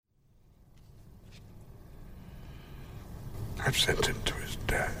I've sent him to his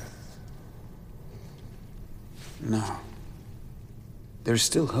death. No. There's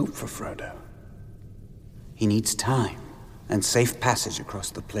still hope for Frodo. He needs time and safe passage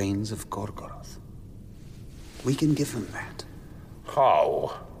across the plains of Gorgoroth. We can give him that.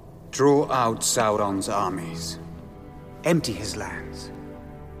 How? Draw out Sauron's armies. Empty his lands.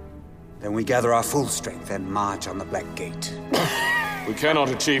 Then we gather our full strength and march on the Black Gate. We cannot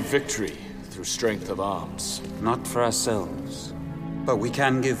achieve victory through strength of arms. Not for ourselves. But we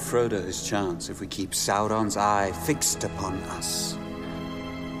can give Frodo his chance if we keep Sauron's eye fixed upon us.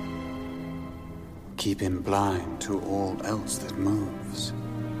 Keep him blind to all else that moves.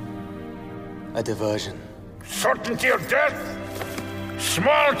 A diversion. Certainty of death?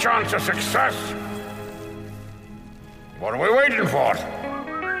 Small chance of success. What are we waiting for?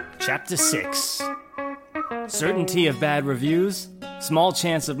 Chapter 6. Certainty of bad reviews? Small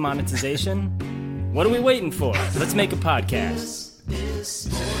chance of monetization? What are we waiting for? Let's make a podcast.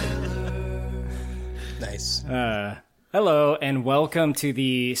 Nice. Hello, and welcome to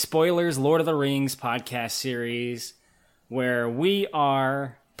the Spoilers Lord of the Rings podcast series, where we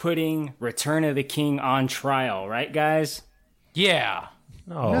are putting Return of the King on trial, right, guys? Yeah.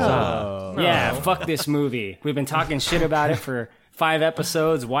 Yeah, fuck this movie. We've been talking shit about it for 5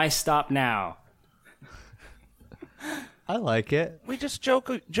 episodes. Why stop now? I like it. We just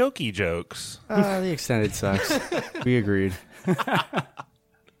jokey jokes. The extended sucks. We agreed.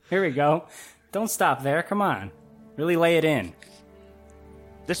 Here we go. Don't stop there. Come on. Really lay it in.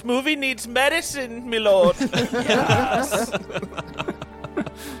 This movie needs medicine, my lord. Yes.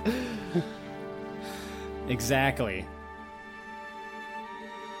 Exactly.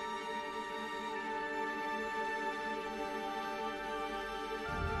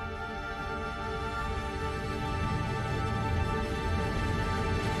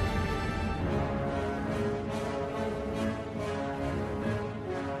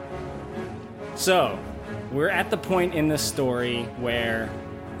 So, we're at the point in the story where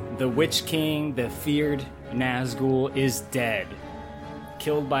the Witch King, the feared Nazgul, is dead.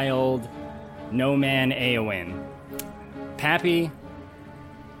 Killed by old no-man Eowyn. Pappy,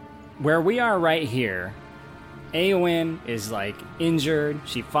 where we are right here, Eowyn is, injured.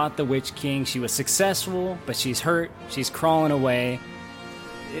 She fought the Witch King. She was successful, but she's hurt. She's crawling away.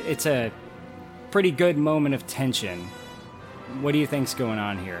 It's a pretty good moment of tension. What do you think's going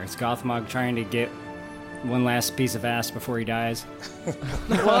on here? Is Gothmog trying to get one last piece of ass before he dies?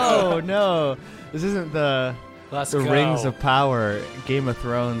 Whoa, no. This isn't the Rings of Power, Game of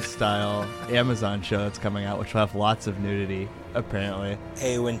Thrones style Amazon show that's coming out, which will have lots of nudity, apparently.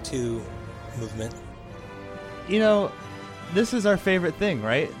 Eowyn 2 movement. You know, this is our favorite thing,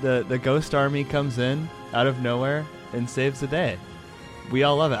 right? The Ghost Army comes in out of nowhere and saves the day. We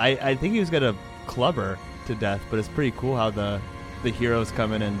all love it. I think he was going to club her to death, but it's pretty cool how the heroes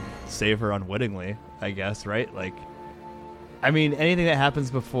come in and save her unwittingly, I guess, right? Anything that happens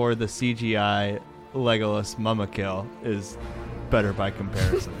before the CGI Legolas Mama kill is better by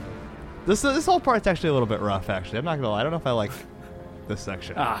comparison. This whole part's actually a little bit rough, actually. I'm not gonna lie. I don't know if I like this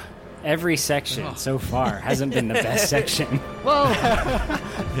section. Every section so far hasn't been the best section. Whoa!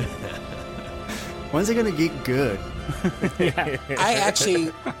 When's it gonna get good? Yeah. I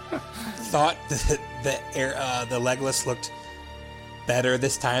actually thought that the Legolas looked better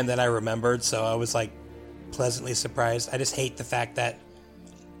this time than I remembered, so I was pleasantly surprised. I just hate the fact that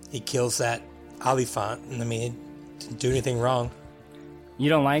he kills that Oliphant, and he didn't do anything wrong. You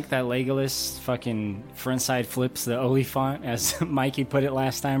don't like that Legolas fucking frontside flips the Oliphant, as Mikey put it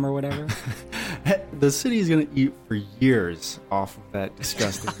last time or whatever? The city's gonna eat for years off of that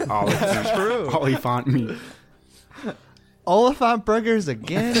disgusting Oliphant meat. Oliphant burgers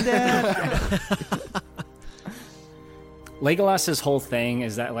again, Dad? Legolas's whole thing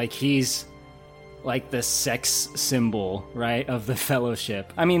is that he's the sex symbol, right, of the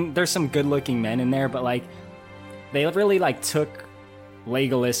Fellowship. There's some good-looking men in there, but they really took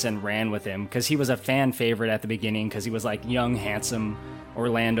Legolas and ran with him because he was a fan favorite at the beginning because he was young, handsome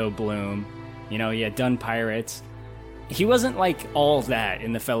Orlando Bloom. He had done pirates. He wasn't all that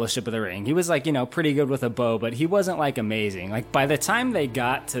in the Fellowship of the Ring. He was pretty good with a bow, but he wasn't amazing. By the time they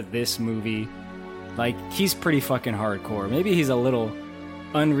got to this movie, he's pretty fucking hardcore. Maybe he's a little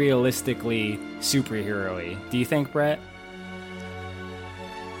unrealistically superhero-y. Do you think, Brett?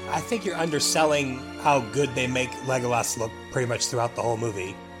 I think you're underselling how good they make Legolas look pretty much throughout the whole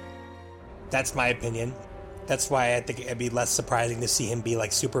movie. That's my opinion. That's why I think it'd be less surprising to see him be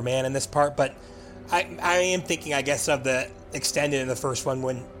Superman in this part, but I am thinking, I guess, of the extended in the first one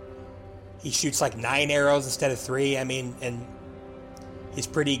when he shoots 9 arrows instead of 3. And he's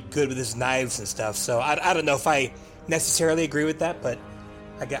pretty good with his knives and stuff. So I don't know if I necessarily agree with that, but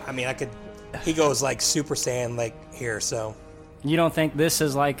I could. He goes like Super Saiyan like here, so. You don't think this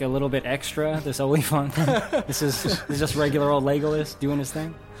is like a little bit extra? This Oliphant thing? This is just regular old Legolas doing his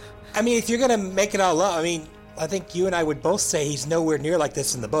thing? I mean, if you're gonna make it all up, I mean, I think you and I would both say he's nowhere near like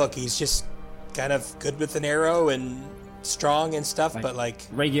this in the book. He's just kind of good with an arrow and strong and stuff, but like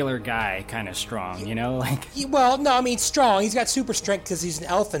regular guy, kind of strong, you know, like. Well, no, I mean strong. He's got super strength because he's an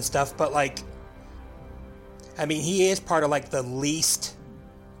elf and stuff, but like, I mean, he is part of like the least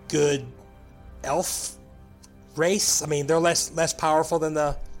good elf race. I mean, they're less powerful than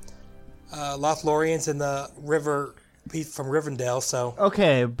the Lothlorians and the river from Rivendell. So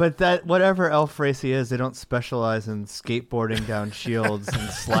okay, but that whatever elf race he is, they don't specialize in skateboarding down shields and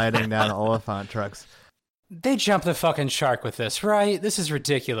sliding down Oliphant trucks. They jumped the fucking shark with this, right? This is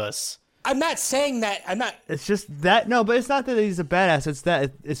ridiculous. I'm not saying that. I'm not. It's just that no, but it's not that he's a badass. It's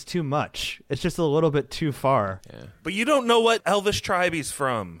that it's too much. It's just a little bit too far. Yeah. But you don't know what Elvish tribe he's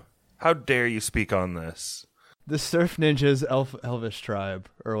from. How dare you speak on this? The Surf Ninjas Elvish tribe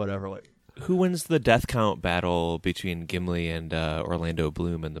or whatever. Like, who wins the death count battle between Gimli and Orlando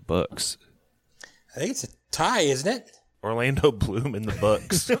Bloom in the books? I think it's a tie, isn't it? Orlando Bloom in the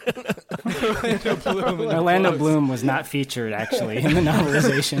books. Orlando Bloom was not featured actually in the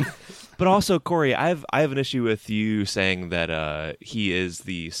novelization. But also, Corey, I have an issue with you saying that he is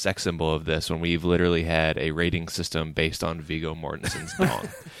the sex symbol of this when we've literally had a rating system based on Viggo Mortensen's dong.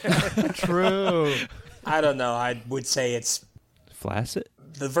 True. I don't know. I would say it's Flaccid.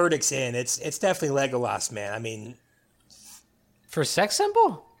 The verdict's in. It's definitely Legolas, man. I mean, for sex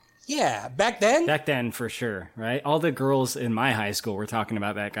symbol? Yeah, back then. Back then, for sure, right? All the girls in my high school were talking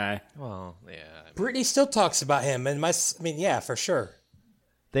about that guy. Well, yeah. Brittany still talks about him, and yeah, for sure.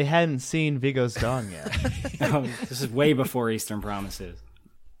 They hadn't seen Viggo's dong yet. Oh, this is way before Eastern Promises.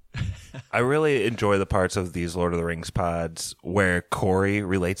 I really enjoy the parts of these Lord of the Rings pods where Corey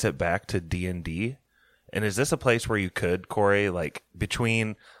relates it back to D&D. And is this a place where you could, Corey, like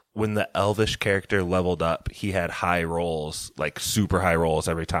between when the Elvish character leveled up, he had high rolls, like super high rolls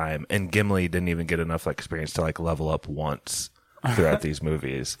every time, and Gimli didn't even get enough experience to like level up once throughout these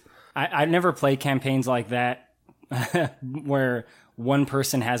movies. I never play campaigns like that where one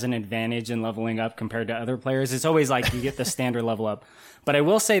person has an advantage in leveling up compared to other players. It's always like you get the standard level up. But I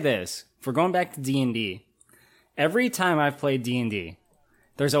will say this, for going back to D&D, every time I've played D&D,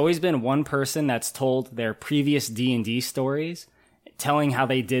 there's always been one person that's told their previous D&D stories, telling how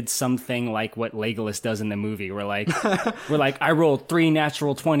they did something like what Legolas does in the movie. We're like, I rolled 3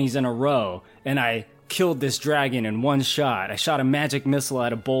 natural 20s in a row, and I killed this dragon in one shot. I shot a magic missile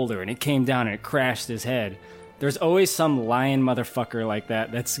at a boulder, and it came down and it crashed his head. There's always some lion motherfucker like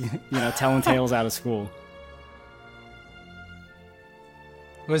that that's, telling tales out of school.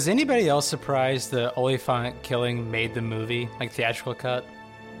 Was anybody else surprised the Oliphant killing made the movie, like theatrical cut?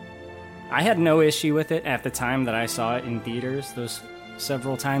 I had no issue with it at the time that I saw it in theaters. Those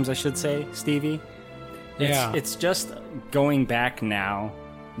several times, I should say, Stevie. It's just going back now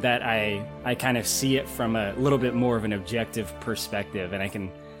that I kind of see it from a little bit more of an objective perspective, and I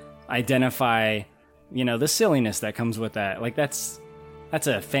can identify, the silliness that comes with that. Like that's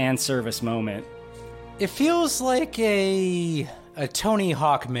a fan service moment. It feels like a Tony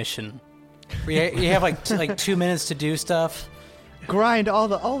Hawk mission. Where you have like 2 minutes to do stuff. Grind all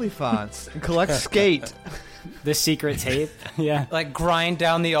the Oliphants and collect skate. The secret tape, yeah. Like grind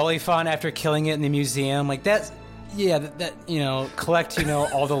down the Oliphant after killing it in the museum. Like that collect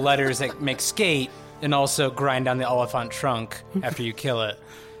all the letters that make skate, and also grind down the Oliphant trunk after you kill it.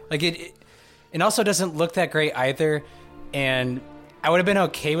 Like it also doesn't look that great either. And I would have been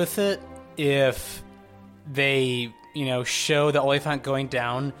okay with it if they show the Oliphant going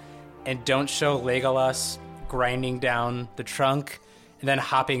down and don't show Legolas grinding down the trunk and then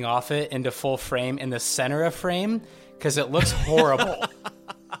hopping off it into full frame in the center of frame, because it looks horrible.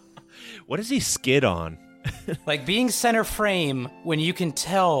 What does he skid on? Like being center frame when you can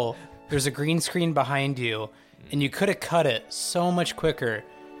tell there's a green screen behind you and you could have cut it so much quicker.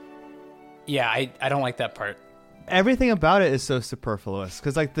 Yeah, I don't like that part. Everything about it is so superfluous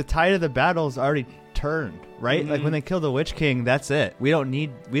because like the tide of the battle is already turned, right? Mm-hmm. Like when they kill the Witch King, that's it. We don't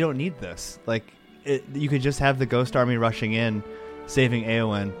need this. Like you could just have the Ghost Army rushing in, saving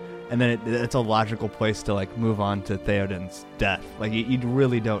Éowyn, and then it's a logical place to like move on to Theoden's death. Like you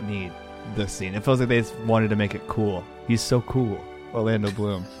really don't need this scene. It feels like they just wanted to make it cool. He's so cool, Orlando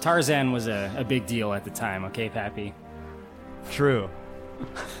Bloom. Tarzan was a big deal at the time, okay, Pappy? True.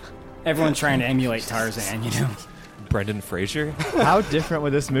 Everyone trying to emulate Tarzan, Brendan Fraser? How different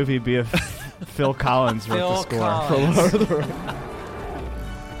would this movie be if Phil Collins wrote the score for Lord of the Rings?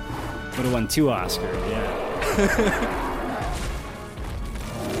 Would have won 2 Oscars, yeah.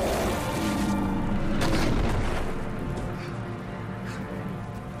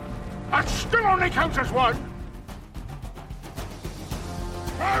 That still only counts as one.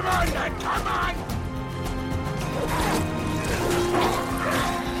 Come on, then, come on!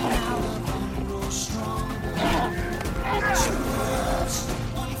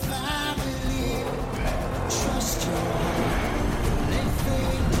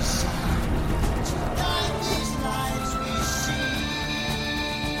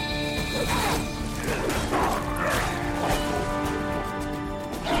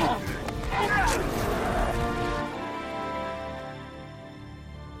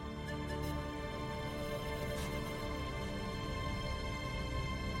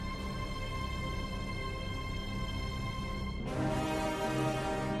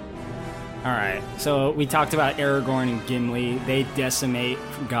 All right, so we talked about Aragorn and Gimli. They decimate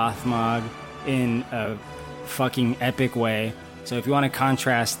Gothmog in a fucking epic way. So if you want to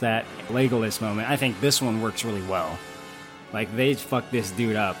contrast that Legolas moment, I think this one works really well. Like, they fuck this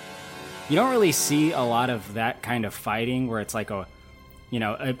dude up. You don't really see a lot of that kind of fighting where it's like in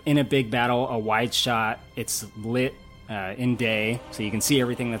a big battle, a wide shot, it's lit in day, so you can see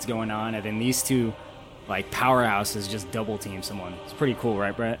everything that's going on, and then these two, like, powerhouses just double team someone. It's pretty cool,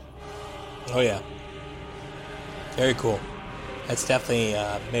 right, Brett? Oh, yeah. Very cool. That's definitely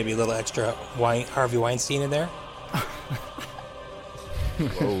maybe a little extra Harvey Weinstein in there.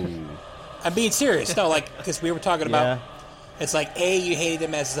 Whoa. I'm being serious. No, like, because we were talking about, it's like, A, you hated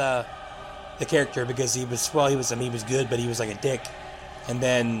him as the character because he was good, but he was like a dick. And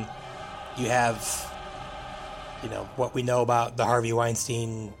then you have, what we know about the Harvey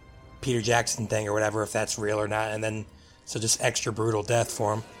Weinstein, Peter Jackson thing or whatever, if that's real or not. And then, so just extra brutal death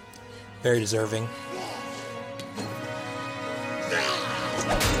for him. Very deserving.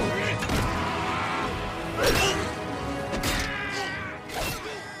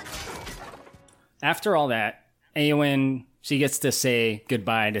 After all that, Éowyn, she gets to say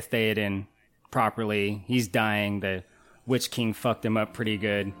goodbye to Theoden properly. He's dying. The Witch King fucked him up pretty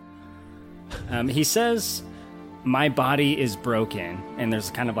good. He says, "My body is broken," and there's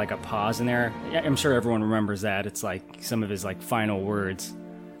kind of like a pause in there. I'm sure everyone remembers that. It's like some of his like final words.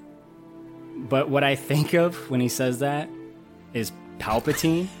 But what I think of when he says that is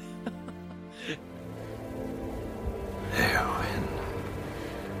Palpatine. Éowyn.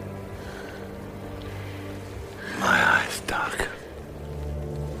 My eyes dark.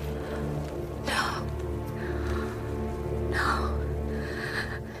 No. No.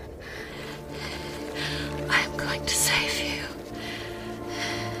 I'm going to save you.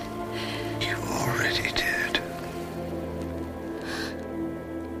 You already did.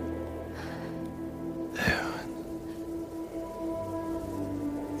 Éowyn.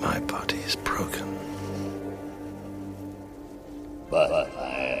 My body is broken. But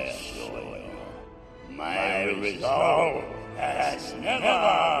my resolve has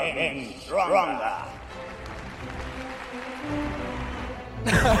never been stronger.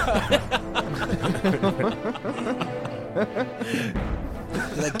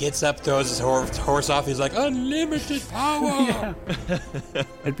 He like gets up, throws his horse off. He's like, unlimited power.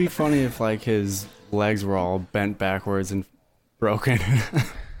 It'd be funny if like his legs were all bent backwards and broken,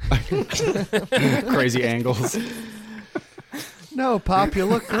 crazy angles. No, Pop, you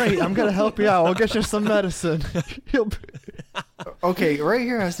look great. I'm gonna help you out. I'll get you some medicine. Okay, right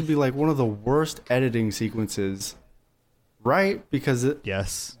here has to be like one of the worst editing sequences, right? Because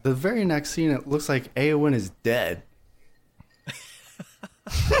yes, the very next scene it looks like Éowyn is dead.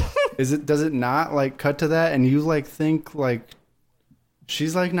 Does it not like cut to that and you like think like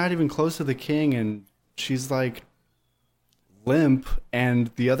she's like not even close to the king and she's like limp and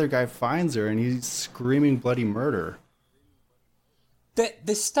the other guy finds her and he's screaming bloody murder.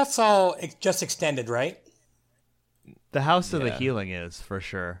 This stuff's all just extended, right? The House of the Healing is, for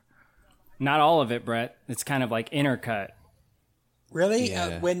sure. Not all of it, Brett. It's kind of like intercut. Really?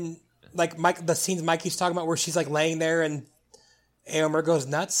 Yeah. When, like, the scenes Mikey's talking about where she's, like, laying there and Éomer goes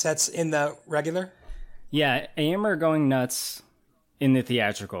nuts, that's in the regular? Yeah, Éomer going nuts in the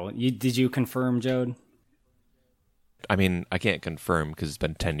theatrical. Did you confirm, Jode? I mean, I can't confirm because it's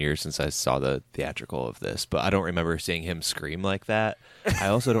been 10 years since I saw the theatrical of this, but I don't remember seeing him scream like that. I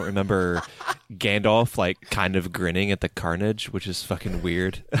also don't remember Gandalf, like, kind of grinning at the carnage, which is fucking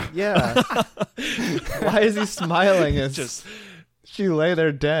weird. Yeah. Why is he smiling as she lay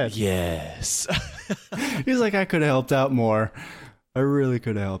there dead? Yes. He's like, I could have helped out more. I really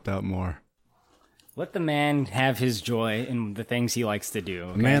could have helped out more. Let the man have his joy in the things he likes to do.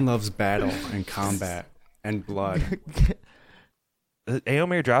 Okay? Man loves battle and combat. And blood.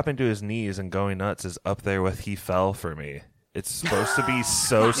 Éomer dropping to his knees and going nuts is up there with He Fell for me. It's supposed to be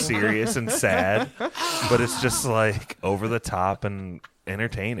so serious and sad, but it's just like over the top and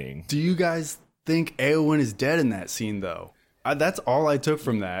entertaining. Do you guys think Éowyn is dead in that scene, though? That's all I took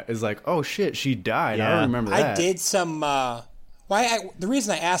from that, is like, oh shit, she died. I don't remember that. I did some... the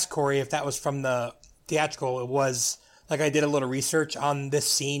reason I asked Corey if that was from the theatrical, it was like I did a little research on this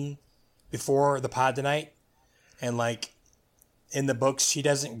scene before the pod tonight, and like in the books, she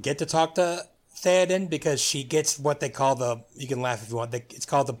doesn't get to talk to Theoden because she gets what they call the... You can laugh if you want. It's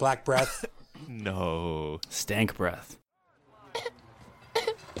called the Black Breath. No. Stank breath.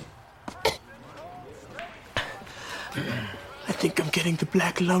 I think I'm getting the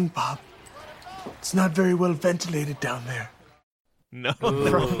black lung, Bob. It's not very well ventilated down there. No,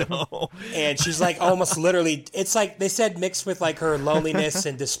 no. And she's like almost literally... It's like they said mixed with like her loneliness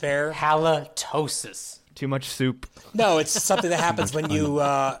and despair. Halitosis. Too much soup. No, it's something that happens when you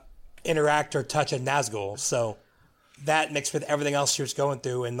interact or touch a Nazgul. So that mixed with everything else she was going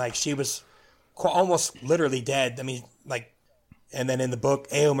through, and like she was almost literally dead. I mean, like, and then in the book,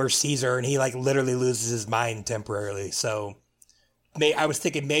 Éomer sees her, and he like literally loses his mind temporarily. So I was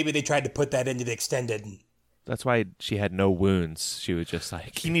thinking maybe they tried to put that into the extended. That's why she had no wounds. She was just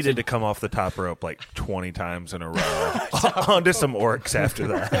like... He needed to come off the top rope like 20 times in a row. Onto some orcs after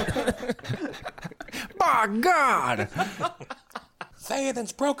that. My God!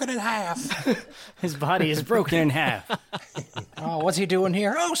 Theoden's broken in half. His body is broken in half. Oh, what's he doing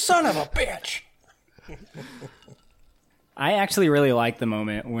here? Oh, son of a bitch! I actually really like the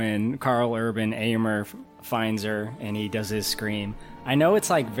moment when Karl Urban, Éomer, finds her and he does his scream. I know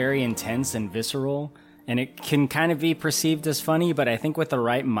it's like very intense and visceral, and it can kind of be perceived as funny, but I think with the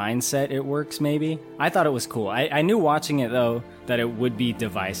right mindset, it works maybe. I thought it was cool. I knew watching it, though, that it would be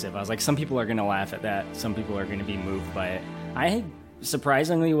divisive. I was like, some people are going to laugh at that. Some people are going to be moved by it. I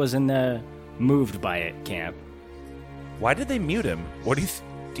surprisingly was in the moved by it camp. Why did they mute him? What do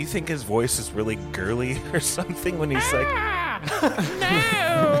you think his voice is really girly or something when he's like...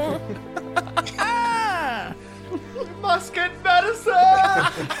 No! Must get medicine!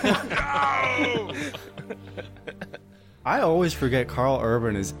 No! I always forget Karl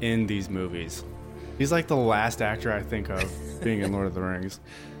Urban is in these movies. He's like the last actor I think of being in Lord of the Rings.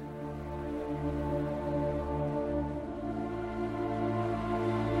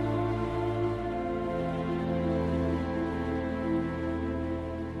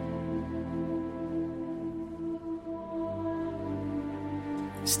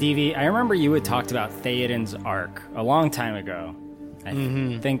 Stevie, I remember you had talked about Theoden's arc a long time ago.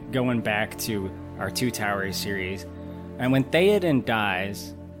 I think going back to our Two Towers series. And when Theoden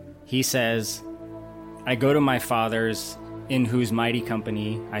dies, he says, I go to my fathers, in whose mighty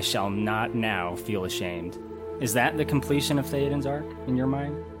company I shall not now feel ashamed. Is that the completion of Theoden's arc in your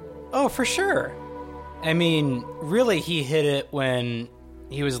mind? Oh, for sure. I mean, really, he hit it when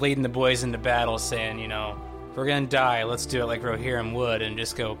he was leading the boys into battle, saying, you know, if we're gonna die, let's do it like Rohirrim would and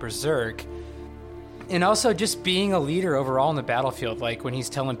just go berserk. And also just being a leader overall in the battlefield, like when he's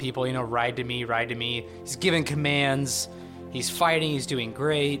telling people, you know, ride to me, he's giving commands, he's fighting, he's doing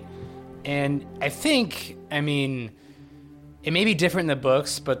great. And I think, I mean, it may be different in the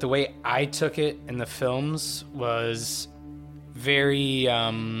books, but the way I took it in the films was very,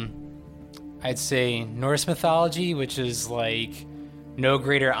 I'd say Norse mythology, which is like no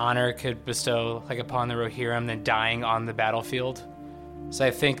greater honor could bestow like upon the Rohirrim than dying on the battlefield. So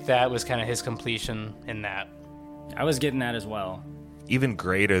I think that was kind of his completion in that. I was getting that as well. Even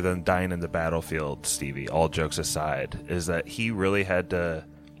greater than dying in the battlefield, Stevie, all jokes aside, is that he really had to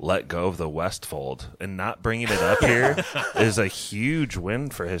let go of the Westfold, and not bringing it up here is a huge win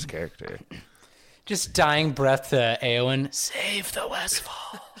for his character. Just dying breath to Éowyn, save the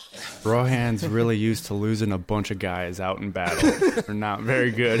Westfold. Rohan's really used to losing a bunch of guys out in battle. They're not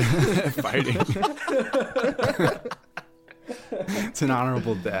very good at fighting. It's an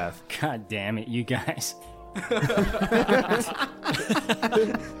honorable death. God damn it, you guys.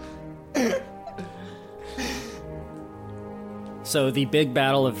 So the big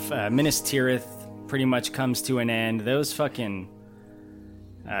battle of Minas Tirith pretty much comes to an end. Those fucking...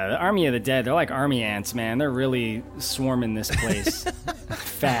 the Army of the Dead, they're like army ants, man. They're really swarming this place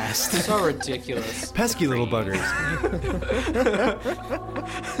fast. So ridiculous. Pesky little buggers.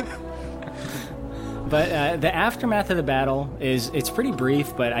 But the aftermath of the battle it's pretty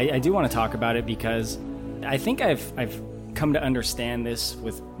brief, but I do want to talk about it because I think I've come to understand this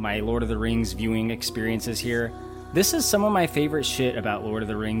with my Lord of the Rings viewing experiences here. This is some of my favorite shit about Lord of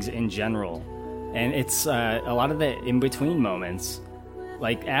the Rings in general. And it's a lot of the in-between moments.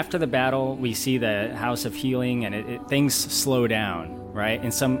 like after the battle, we see the House of Healing, and things slow down, right?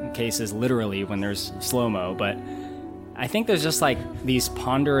 In some cases, literally when there's slow-mo, but I think there's just like these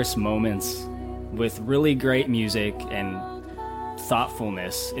ponderous moments with really great music and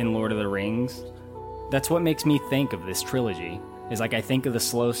thoughtfulness in Lord of the Rings. That's what makes me think of this trilogy, is like I think of the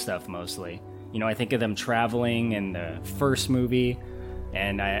slow stuff mostly. You know, I think of them traveling in the first movie,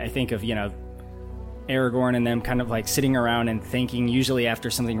 and I think of, you know, Aragorn and them kind of like sitting around and thinking, usually after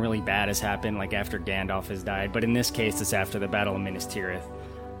something really bad has happened, like after Gandalf has died, but in this case it's after the Battle of Minas Tirith.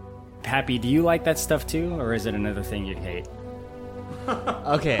 Happy, do you like that stuff too, or is it another thing you hate?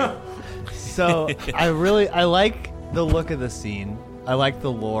 Okay, so I like the look of the scene. I like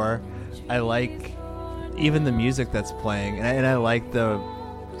the lore. I like even the music that's playing, and I like the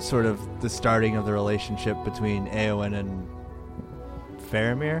sort of the starting of the relationship between Éowyn and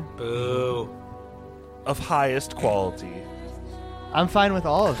Faramir. Boo. Of highest quality. I'm fine with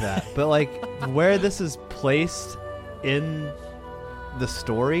all of that, but like where this is placed in the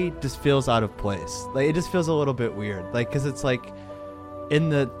story just feels out of place. Like it just feels a little bit weird. Like, because it's like in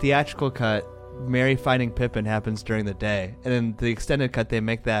the theatrical cut, Merry finding Pippin happens during the day, and in the extended cut they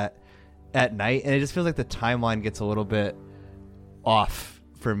make that at night, and it just feels like the timeline gets a little bit off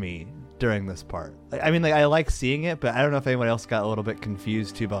for me during this part. Like, I mean, like I like seeing it, but I don't know if anyone else got a little bit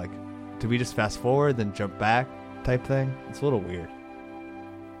confused too. But like, did we just fast forward then jump back type thing? It's a little weird.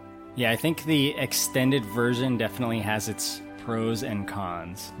 Yeah, I think the extended version definitely has its pros and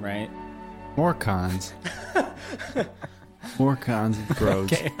cons, right? More cons. More cons and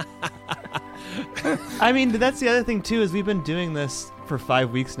pros. Okay. I mean, that's the other thing too, is we've been doing this for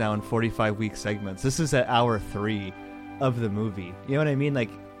 5 weeks now in 45-week segments. This is at hour 3 of the movie. You know what I mean? Like,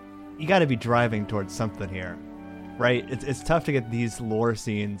 you got to be driving towards something here, right? It's tough to get these lore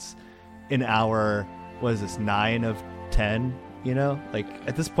scenes in hour, what is this, 9 of 10? You know, like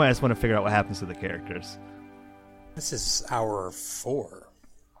at this point, I just want to figure out what happens to the characters. This is hour 4.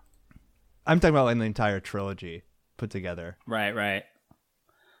 I'm talking about in the entire trilogy put together. Right.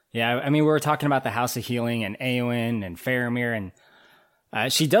 Yeah, I mean, we were talking about the House of Healing and Éowyn and Faramir,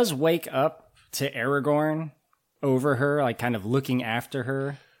 and she does wake up to Aragorn over her, like kind of looking after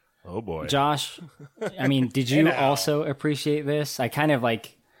her. Oh boy. Josh, I mean, did you also appreciate this? I kind of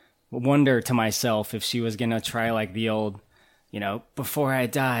like wonder to myself if she was going to try like the old, you know, before I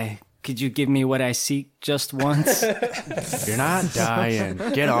die, could you give me what I seek just once? You're not dying.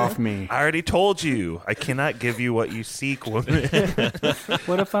 Get off me. I already told you. I cannot give you what you seek, woman.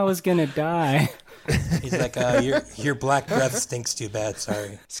 What if I was going to die? He's like, your black breath stinks too bad,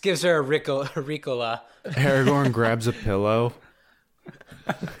 sorry. This gives her a Ricola. Aragorn grabs a pillow.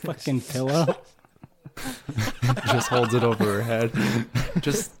 Fucking pillow. Just holds it over her head.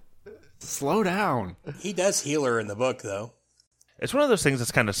 Just slow down. He does heal her in the book, though. It's one of those things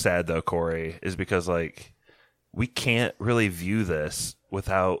that's kind of sad, though, Corey, is because, like, we can't really view this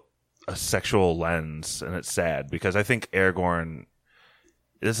without a sexual lens, and it's sad, because I think Aragorn,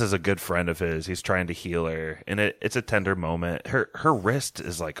 this is a good friend of his. He's trying to heal her, and it's a tender moment. Her wrist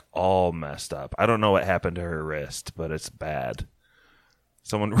is, like, all messed up. I don't know what happened to her wrist, but it's bad.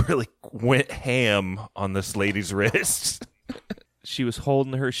 Someone really went ham on this lady's wrist. She was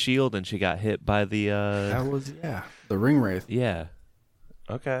holding her shield and she got hit by the That was, the ring wraith. Yeah.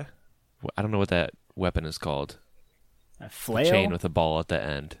 Okay. I don't know what that weapon is called. A flail? A chain with a ball at the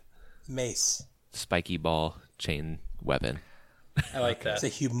end. Mace. Spiky ball chain weapon. I like that. It's a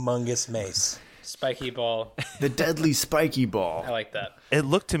humongous mace. Spiky ball. The deadly spiky ball. I like that. It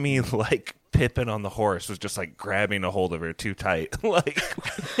looked to me like Pippin on the horse was just like grabbing a hold of her too tight, like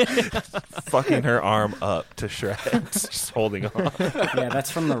fucking her arm up to shreds, just holding on. Yeah,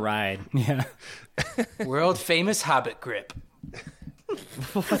 that's from the ride. Yeah. World famous Hobbit grip.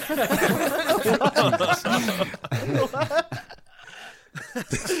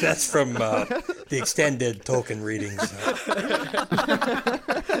 That's from the extended Tolkien readings.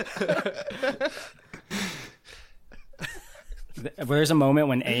 There's a moment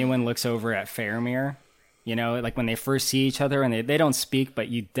when Éowyn looks over at Faramir, you know, like when they first see each other, and they don't speak, but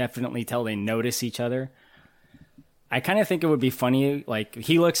you definitely tell they notice each other. I kind of think it would be funny, like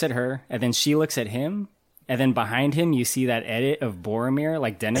he looks at her, and then she looks at him, and then behind him you see that edit of Boromir,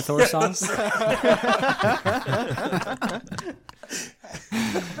 like Denethor songs.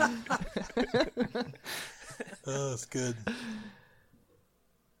 Oh, that's good.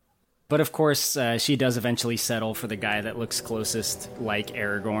 But of course, she does eventually settle for the guy that looks closest like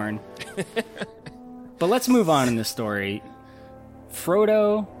Aragorn. But let's move on in the story.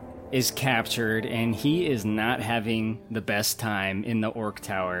 Frodo is captured, and he is not having the best time in the Orc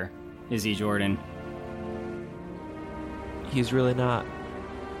Tower, is he, Jordan? He's really not.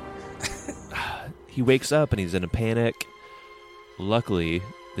 he wakes up and he's in a panic. Luckily,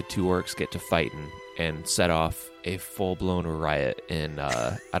 the two orcs get to fighting and set off a full-blown riot in,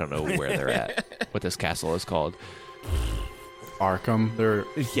 I don't know where they're at, what this castle is called. Arkham. They're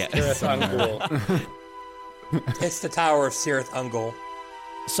Cirith Ungol. It's the Tower of Cirith Ungol.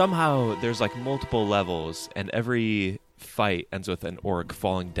 Somehow there's like multiple levels, and every fight ends with an orc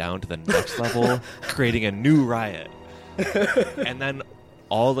falling down to the next level, creating a new riot. And then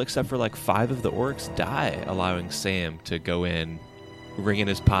all except for like 5 of the orcs die, allowing Sam to go in, ringing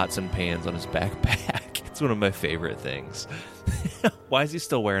his pots and pans on his backpack. It's one of my favorite things. Why is he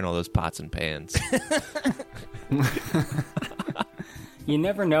still wearing all those pots and pans? You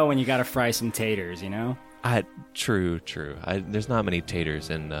never know when you gotta fry some taters, you know? True. There's not many taters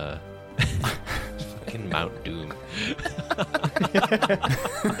in fucking Mount Doom.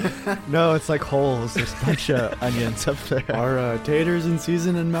 No, it's like holes. There's a bunch of onions up there. Are taters in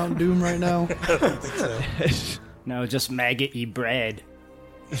season in Mount Doom right now? I don't think so. No, just maggot-y bread.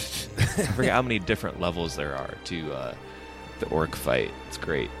 I forget how many different levels there are to the orc fight. It's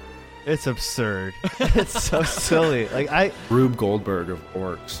great. It's absurd. It's so silly. Like Rube Goldberg of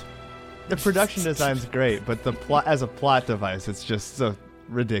orcs. The production design's great, but the plot as a plot device, it's just so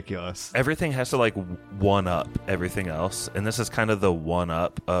ridiculous. Everything has to like one up everything else, and this is kind of the one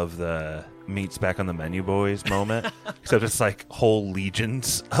up of the meats back on the menu boys moment. Except it's like whole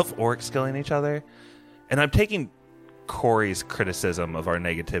legions of orcs killing each other. And I'm taking Corey's criticism of our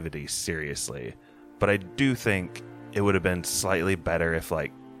negativity seriously, but I do think it would have been slightly better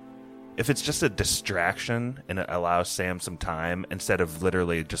if it's just a distraction and it allows Sam some time instead of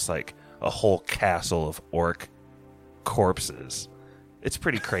literally just like a whole castle of orc corpses. It's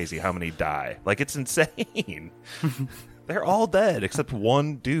pretty crazy how many die. Like, it's insane. They're all dead except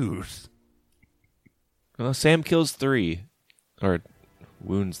one dude. Well, Sam kills 3, or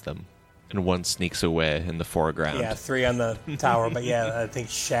wounds them, and 1 sneaks away in the foreground. Yeah, 3 on the tower, but yeah, I think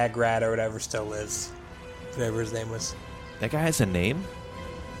Shagrat or whatever still lives. Whatever his name was. That guy has a name?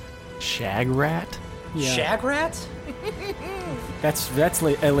 Shagrat? Yeah. Shagrat? That's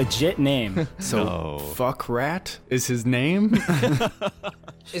a legit name. So No. Fuck Rat is his name?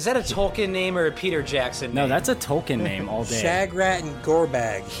 Is that a Tolkien name or a Peter Jackson name? No, that's a Tolkien name all day. Shagrat and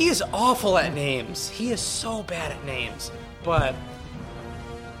Gorbag. He is awful at names. He is so bad at names. But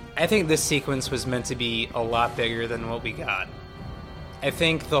I think this sequence was meant to be a lot bigger than what we got. I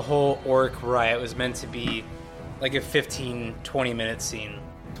think the whole orc riot was meant to be like a 15, 20-minute scene.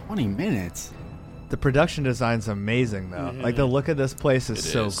 20 minutes? The production design's amazing, though. Mhm. Like, the look of this place is It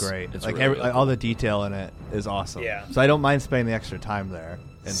so is. great. It's Like, really like, all the detail in it is awesome. Yeah. So I don't mind spending the extra time there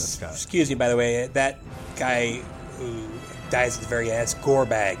in this cut. Excuse me, by the way, that guy who dies at the very end, it's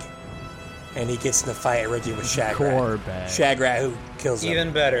Gorbag. And he gets in the fight originally with Shagrat. Gorbag. Shagrat who kills him.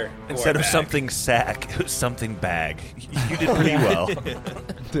 Even better. Instead of Gorbag. something sack, it was something bag. You did pretty well.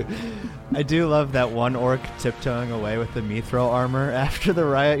 I do love that one orc tiptoeing away with the Mithril armor after the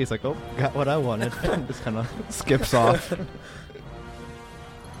riot. He's like, oh, got what I wanted. Just kind of skips off.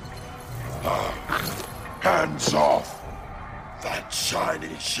 Hands off! That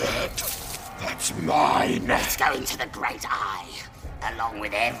shiny shirt, that's mine! Let's go into the Great Eye, along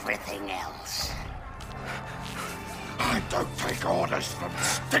with everything else. I don't take orders from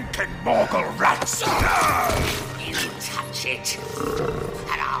stinking Morgul rats! You touch it,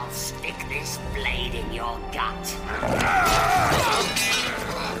 and I'll stick this blade in your gut.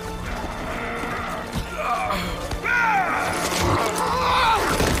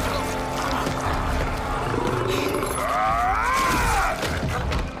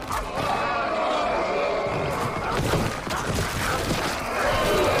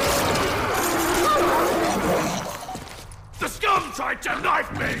 The scum tried to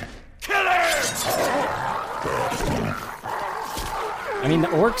knife me! Kill him! I mean, the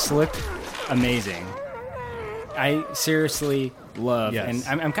orcs look amazing. I seriously love, Yes.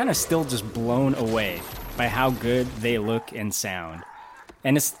 and I'm kind of still just blown away by how good they look and sound.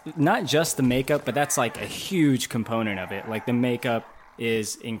 And it's not just the makeup, but that's like a huge component of it. Like, the makeup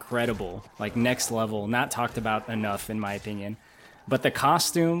is incredible, like next level, not talked about enough in my opinion. But the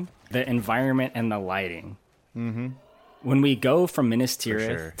costume, the environment, and the lighting. Mm-hmm. When we go from Minas Tirith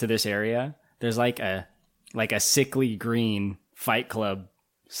sure. to this area, there's like a sickly green Fight Club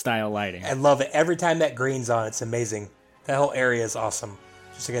style lighting. I love it. Every time that green's on, it's amazing. That whole area is awesome.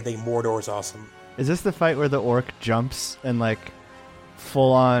 Just like I think Mordor's awesome. Is this the fight where the orc jumps and, like,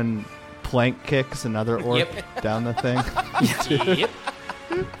 full-on plank kicks another orc down the thing? Yep.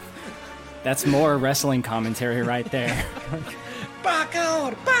 That's more wrestling commentary right there. Back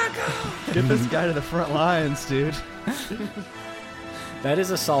out! Back out! Get this guy to the front lines, dude. That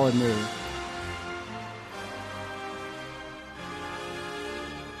is a solid move.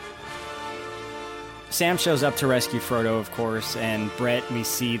 Sam shows up to rescue Frodo, of course, and Brett, we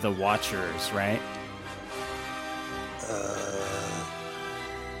see the Watchers, right?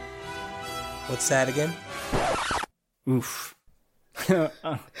 What's that again? Oof.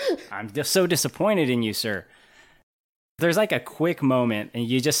 I'm just so disappointed in you, sir. There's like a quick moment, and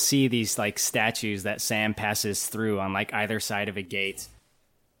you just see these like statues that Sam passes through on like either side of a gate.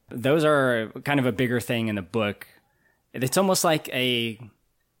 Those are kind of a bigger thing in the book. It's almost like you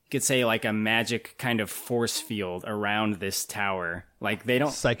could say like a magic kind of force field around this tower. Like they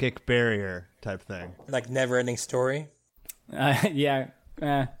don't... Psychic barrier type thing. Like Never-Ending Story? Yeah.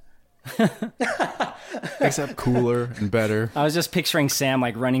 Except cooler and better. I was just picturing Sam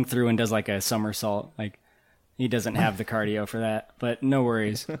like running through and does like a somersault. Like he doesn't have the cardio for that, but no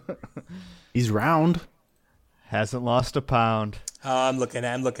worries. He's round. Hasn't lost a pound. Oh, I'm looking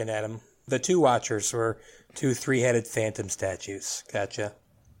at him. The two Watchers were two three-headed phantom statues. Gotcha.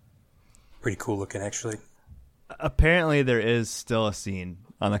 Pretty cool looking, actually. Apparently, there is still a scene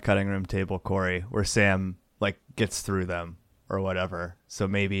on the cutting room table, Corey, where Sam like gets through them or whatever. So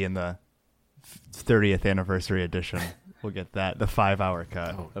maybe in the 30th anniversary edition, we'll get that, the 5-hour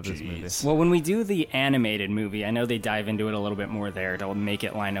cut of this movie. Well, when we do the animated movie, I know they dive into it a little bit more there to make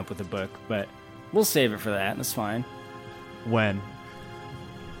it line up with the book, but we'll save it for that. That's fine. When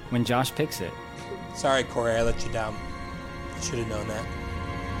Josh picks it. Sorry, Corey, I let you down. Should have known that.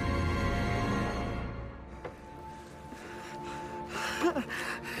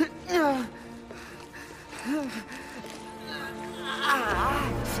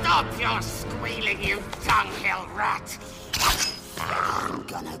 Stop your squealing, you dunghill rat! I'm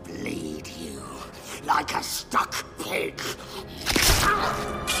gonna bleed you like a stuck pig.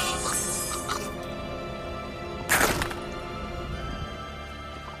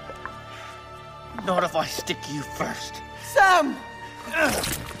 Not if I stick you first. Sam!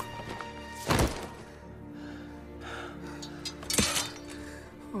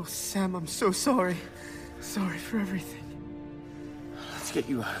 Oh, Sam, I'm so sorry. Sorry for everything. Let's get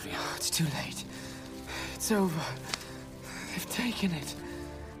you out of here. It's too late. It's over. They've taken it.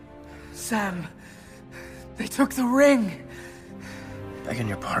 Sam, they took the ring. Begging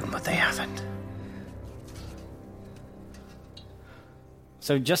your pardon, but they haven't.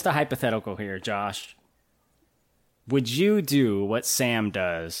 So just a hypothetical here, Josh. Would you do what Sam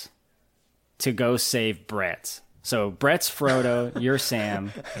does to go save Brett? So Brett's Frodo, you're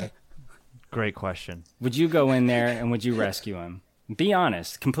Sam. Great question. Would you go in there and would you rescue him? Be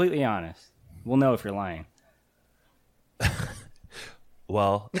honest, completely honest. We'll know if you're lying.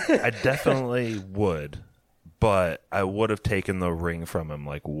 Well, I definitely would, but I would have taken the ring from him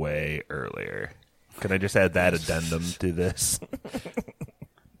like way earlier. Can I just add that addendum to this?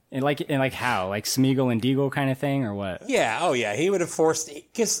 And like how? Like Smeagol and Deagle kind of thing, or what? Yeah, oh yeah, he would have forced...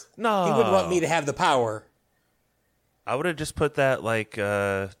 Because he wouldn't want me to have the power. I would have just put that, like,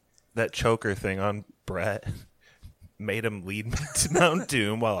 that choker thing on Brett. Made him lead me to Mount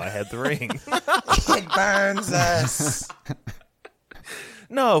Doom while I had the ring. It burns us.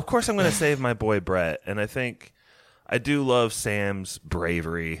 No, of course I'm going to save my boy Brett. And I think I do love Sam's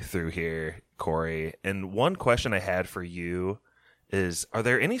bravery through here, Corey. And one question I had for you is, are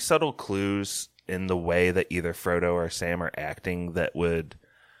there any subtle clues in the way that either Frodo or Sam are acting that would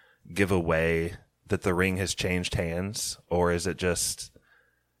give away that the ring has changed hands? Or is it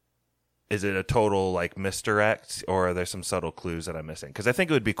a total like misdirect, or are there some subtle clues that I'm missing? Because I think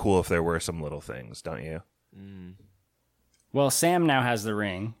it would be cool if there were some little things, don't you? Well, Sam now has the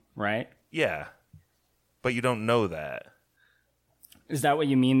ring, right? Yeah, but you don't know that. Is that what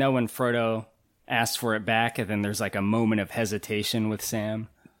you mean, though, when Frodo asks for it back, and then there's like a moment of hesitation with Sam?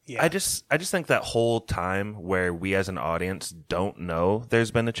 Yeah. I just think that whole time where we as an audience don't know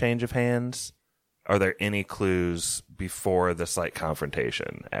there's been a change of hands. Are there any clues before this like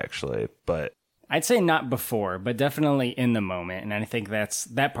confrontation, actually? But I'd say not before, but definitely in the moment, and I think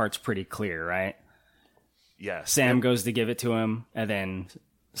that part's pretty clear, right? Yes. Sam goes to give it to him and then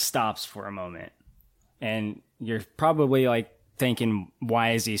stops for a moment. And you're probably like thinking,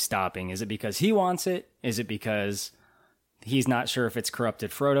 why is he stopping? Is it because he wants it? Is it because he's not sure if it's corrupted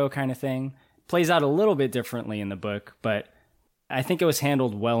Frodo kind of thing? Plays out a little bit differently in the book, but I think it was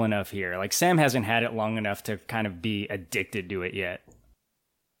handled well enough here. Like Sam hasn't had it long enough to kind of be addicted to it yet.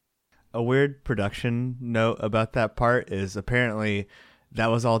 A weird production note about that part is apparently that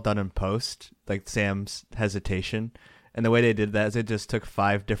was all done in post, like Sam's hesitation. And the way they did that is they just took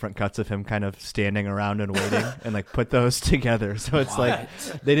 5 different cuts of him kind of standing around and waiting and like put those together. So it's like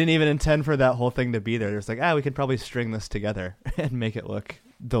they didn't even intend for that whole thing to be there. They're just like, we could probably string this together and make it look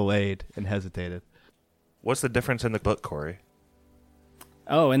delayed and hesitated. What's the difference in the book, Corey?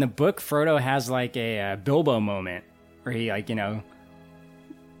 Oh, in the book, Frodo has like a Bilbo moment where he like,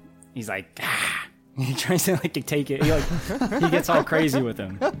 he's like, ah. He tries to like take it. He gets all crazy with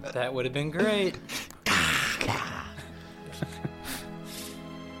him. That would have been great.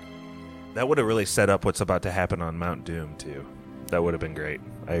 That would have really set up what's about to happen on Mount Doom, too. That would have been great.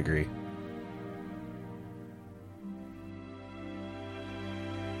 I agree.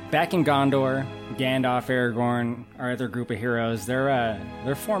 Back in Gondor, Gandalf, Aragorn, our other group of heroes,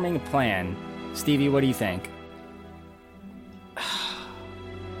 they're forming a plan. Stevie, what do you think?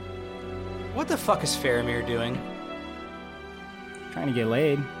 What the fuck is Faramir doing? Trying to get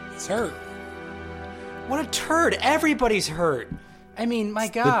laid. He's hurt. What a turd. Everybody's hurt. I mean, my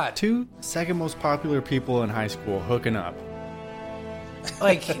God. The 2 second most popular people in high school hooking up.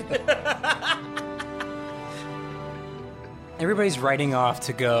 Like, everybody's riding off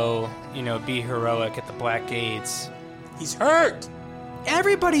to go, be heroic at the Black Gates. He's hurt.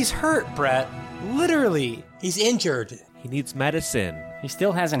 Everybody's hurt, Brett. Literally. He's injured. He needs medicine. He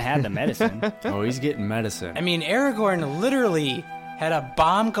still hasn't had the medicine. Oh, he's getting medicine. I mean, Aragorn literally had a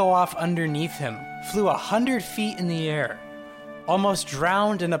bomb go off underneath him, flew 100 feet in the air, almost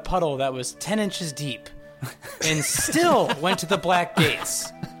drowned in a puddle that was 10 inches deep, and still went to the Black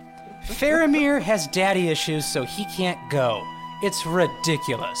Gates. Faramir has daddy issues, so he can't go. It's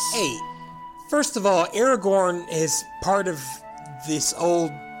ridiculous. Hey, first of all, Aragorn is part of this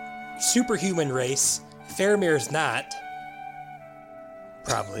old superhuman race. Faramir's not.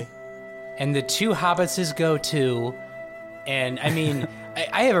 Probably. And the 2 hobbitses go too. And I mean,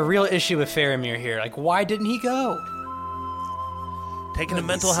 I have a real issue with Faramir here. Like, why didn't he go? Taking a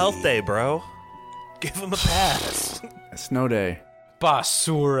mental health day, bro. Give him a pass. A snow day.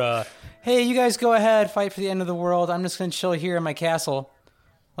 Basura. Hey, you guys go ahead, fight for the end of the world. I'm just gonna chill here in my castle.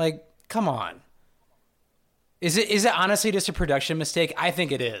 Like, come on. Is it honestly just a production mistake? I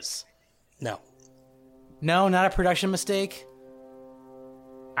think it is. No. No, not a production mistake?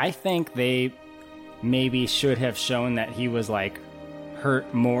 I think they maybe should have shown that he was like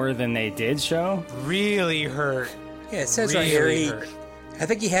hurt more than they did show. Really hurt. Yeah, it says right here. I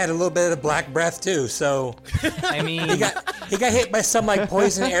think he had a little bit of black breath too. So I mean, he got hit by some like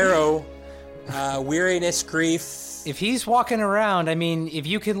poison arrow, weariness, grief. If he's walking around, I mean, if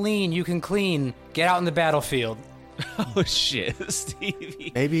you can lean, you can clean. Get out in the battlefield. Oh shit,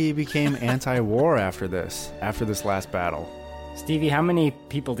 Stevie. Maybe he became anti-war after this last battle. Stevie, how many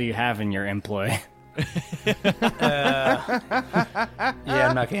people do you have in your employ? Yeah,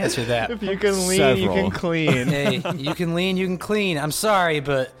 I'm not gonna answer that. If you can lean, you can clean. Hey, you can lean, you can clean. I'm sorry,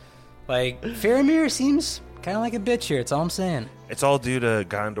 but like Faramir seems kind of like a bitch here. That's all I'm saying. It's all due to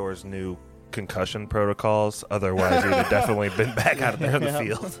Gondor's new concussion protocols. Otherwise, he'd have definitely been back out there in the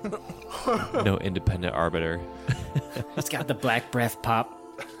field. No independent arbiter. He's got the black breath pop.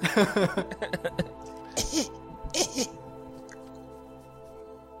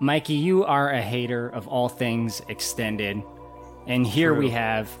 Mikey, you are a hater of all things extended. And here we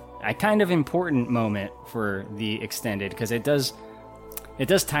have a kind of important moment for the extended, because it does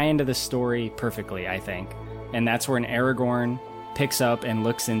tie into the story perfectly, I think. And that's when Aragorn picks up and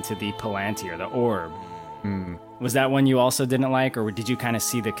looks into the Palantir, the orb. Was that one you also didn't like, or did you kind of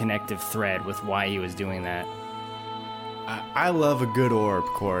see the connective thread with why he was doing that? I love a good orb,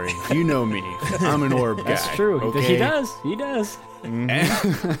 Corey. You know me. I'm an orb guy. That's true. Okay? He does.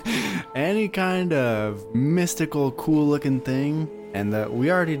 Any kind of mystical, cool-looking thing, and we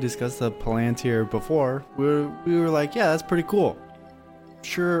already discussed the Palantir before. We were like, yeah, that's pretty cool.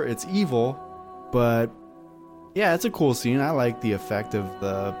 Sure, it's evil, but yeah, it's a cool scene. I like the effect of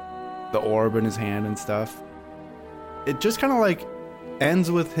the orb in his hand and stuff. It just kind of like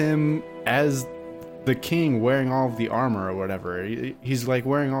ends with him as the king wearing all of the armor or whatever. He's like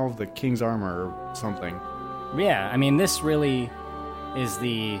wearing all of the king's armor or something. Yeah, I mean, this really is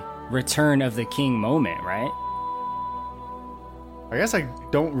the return of the king moment, right? I guess I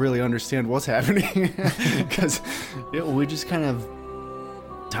don't really understand what's happening because we just kind of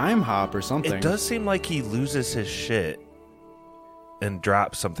time hop or something. It does seem like he loses his shit and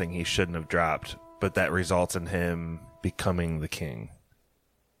drops something he shouldn't have dropped, but that results in him becoming the king.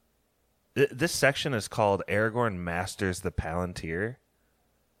 This section is called Aragorn Masters the Palantir.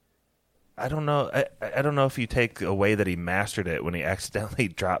 I don't know. I don't know if you take away that he mastered it when he accidentally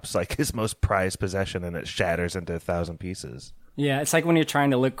drops like his most prized possession and it shatters into 1,000 pieces. Yeah, it's like when you're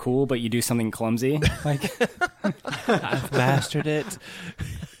trying to look cool, but you do something clumsy. Like, I've mastered it.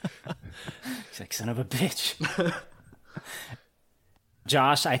 He's like, son of a bitch.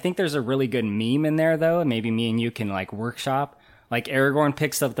 Josh, I think there's a really good meme in there, though. Maybe me and you can like workshop. Like Aragorn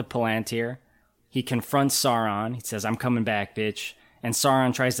picks up the Palantir. He confronts Sauron. He says, I'm coming back, bitch. and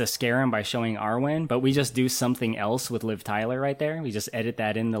Sauron tries to scare him by showing Arwen, but we just do something else with Liv Tyler right there. We just edit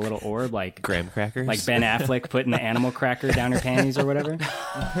that in the little orb, like graham crackers, like Ben Affleck putting the animal cracker down her panties or whatever.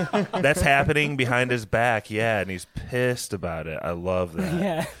 That's happening behind his back, yeah, and he's pissed about it. I love that.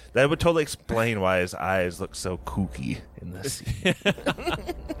 Yeah. That would totally explain why his eyes look so kooky in this scene.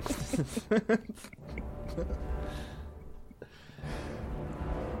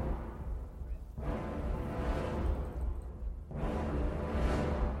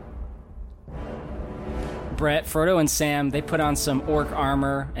 Brett, Frodo, and Sam, they put on some orc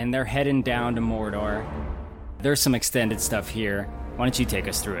armor, and they're heading down to Mordor. There's some extended stuff here. Why don't you take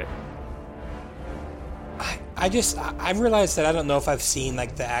us through it? I realized that I don't know if I've seen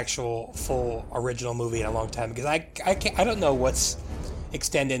like the actual full original movie in a long time because I don't know what's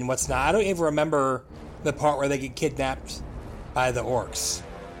extended and what's not. I don't even remember the part where they get kidnapped by the orcs.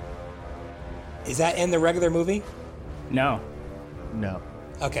 Is that in the regular movie? No.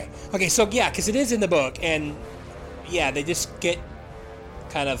 Okay, so yeah, because it is in the book, and yeah, they just get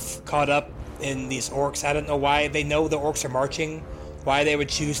kind of caught up in these orcs. I don't know why they know the orcs are marching, why they would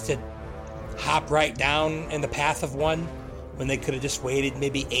choose to hop right down in the path of one when they could have just waited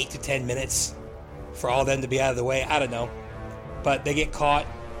maybe 8 to 10 minutes for all of them to be out of the way. I don't know, but they get caught,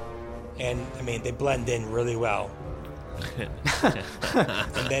 and I mean they blend in really well.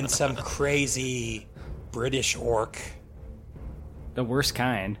 And then some crazy British orc. The worst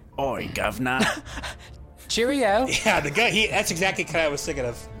kind. Oi, governor. Cheerio. Yeah, the guy. That's exactly the kind I was thinking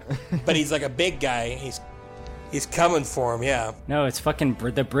of. But he's like a big guy. He's coming for him. Yeah. No, it's fucking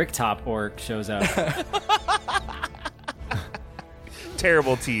the Bricktop orc shows up.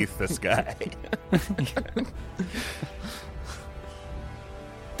 Terrible teeth, this guy.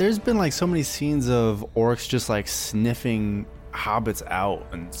 There's been like so many scenes of orcs just like sniffing hobbits out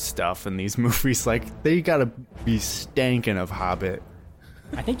and stuff in these movies. Like they gotta be stankin' of hobbit.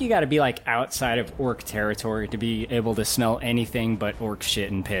 I think you gotta be like outside of orc territory to be able to smell anything but orc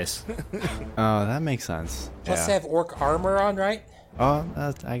shit and piss. Oh, that makes sense. Plus they have orc armor on, right? Oh,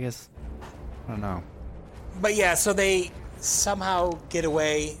 I guess. I don't know. But yeah, so they somehow get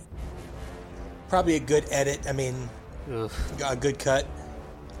away. Probably a good edit. I mean, a good cut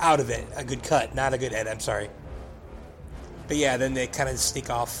out of it. A good cut, not a good edit. I'm sorry. But yeah, then they kind of sneak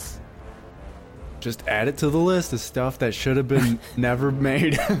off. Just add it to the list of stuff that should have been never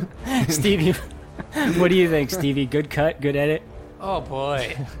made. Stevie, what do you think, Stevie? Good cut, good edit? Oh,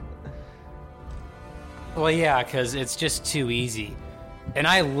 boy. Well, yeah, because it's just too easy. And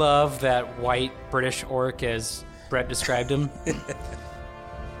I love that white British orc as Brett described him.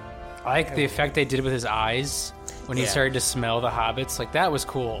 I like the effect they did with his eyes when he started to smell the hobbits. Like, that was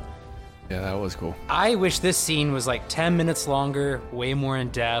cool. Yeah, that was cool. I wish this scene was like 10 minutes longer, way more in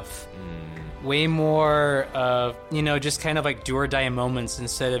depth, way more of, just kind of like do or die moments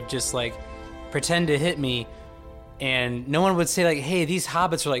instead of just like pretend to hit me. And no one would say like, hey, these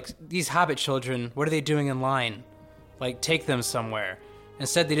hobbits are like, these hobbit children, what are they doing in line? Like, take them somewhere.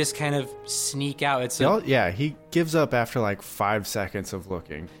 Instead, they just kind of sneak out. Yeah, he gives up after like 5 seconds of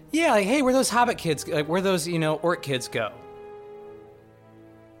looking. Yeah, like, hey, where those hobbit kids, like, where those, orc kids go?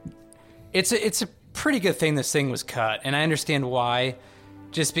 It's a pretty good thing this thing was cut, and I understand why.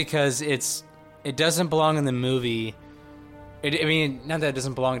 Just because it doesn't belong in the movie. Not that it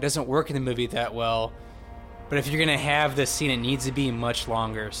doesn't belong, it doesn't work in the movie that well. But if you're gonna have this scene, it needs to be much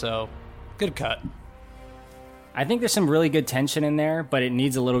longer. So, good cut. I think there's some really good tension in there, but it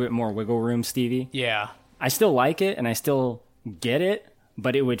needs a little bit more wiggle room, Stevie. Yeah. I still like it, and I still get it,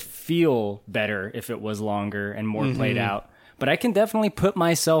 but it would feel better if it was longer and more played out. But I can definitely put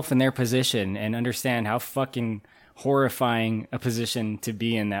myself in their position and understand how fucking horrifying a position to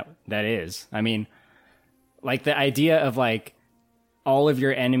be in that is. I mean, like the idea of like all of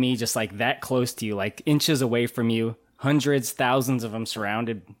your enemy just like that close to you, like inches away from you, hundreds, thousands of them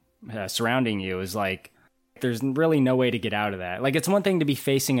surrounding you is like, there's really no way to get out of that. Like, it's one thing to be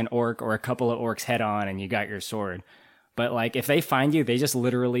facing an orc or a couple of orcs head on and you got your sword. But like, if they find you, they just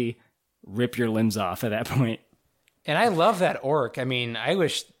literally rip your limbs off at that point. And I love that orc. I mean, I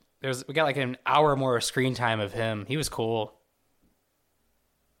wish we got like an hour more screen time of him. He was cool.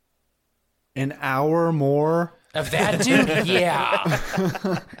 An hour more? Of that dude?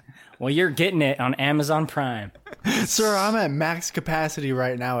 Yeah. Well, you're getting it on Amazon Prime. Sir, I'm at max capacity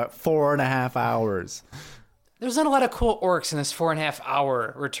right now at 4.5 hours. There's not a lot of cool orcs in this 4.5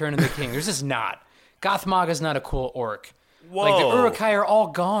 hour Return of the King. There's just not. Gothmog is not a cool orc. Whoa. Like, the Uruk-hai are all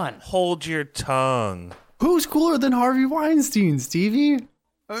gone. Hold your tongue. Who's cooler than Harvey Weinstein, Stevie?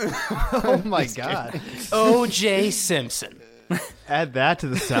 Oh my God. O.J. Simpson. Add that to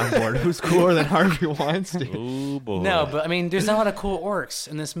the soundboard. Who's cooler than Harvey Weinstein? Oh boy. No, but I mean, there's not a lot of cool orcs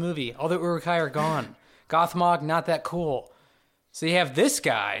in this movie. All the Uruk-hai are gone. Gothmog, not that cool. So you have this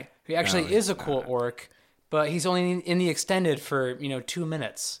guy who actually is a cool orc, but he's only in the extended for 2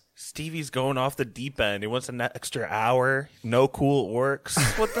 minutes. Stevie's going off the deep end. He wants an extra hour. No cool orcs.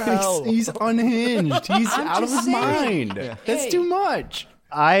 What the hell? He's unhinged. He's out of his mind. Yeah. That's too much.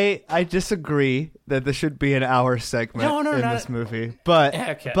 I disagree that this should be an hour segment in this movie, but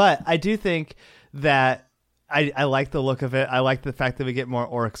I do think that I like the look of it. I like the fact that we get more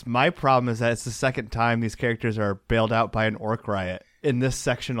orcs. My problem is that it's the second time these characters are bailed out by an orc riot in this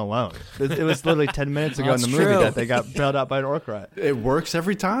section alone. It was literally 10 minutes ago in the movie that they got bailed out by an orc riot. It works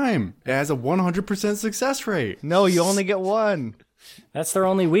every time. It has a 100% success rate. No, you only get one. That's their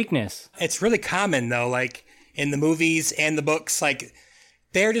only weakness. It's really common though, like in the movies and the books, like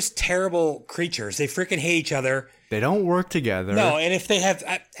they're just terrible creatures. They freaking hate each other. They don't work together. No, and if they have,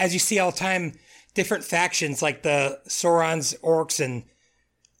 as you see all the time, different factions like the Sauron's, orcs, and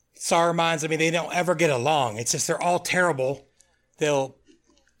Saruman's, I mean, they don't ever get along. It's just they're all terrible. They'll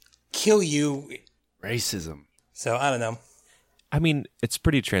kill you. Racism. So, I don't know. I mean, it's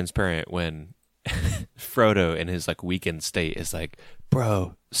pretty transparent when Frodo in his like weakened state is like,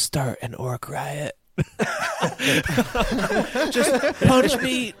 bro, start an orc riot. Just punch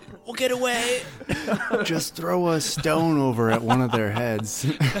me. We'll get away. Just throw a stone over at one of their heads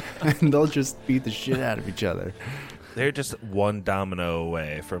and they'll just beat the shit out of each other. They're just one domino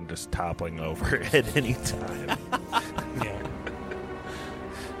away from just toppling over at any time. Yeah.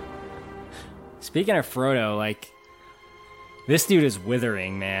 Speaking of Frodo, like, this dude is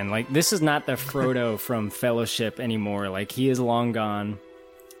withering, man. Like, this is not the Frodo from Fellowship anymore. Like, he is long gone.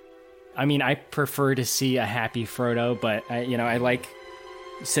 I mean, I prefer to see a happy Frodo, but I like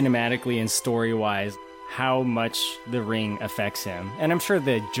cinematically and story-wise how much the ring affects him. And I'm sure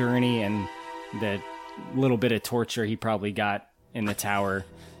the journey and the little bit of torture he probably got in the tower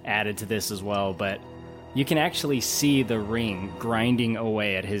added to this as well, but you can actually see the ring grinding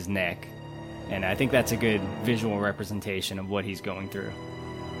away at his neck. And I think that's a good visual representation of what he's going through.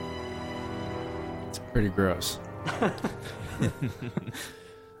 It's pretty gross.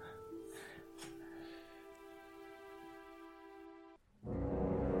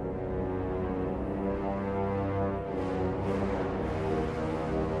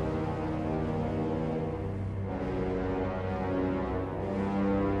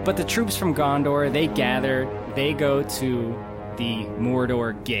 But the troops from Gondor, they gather, they go to the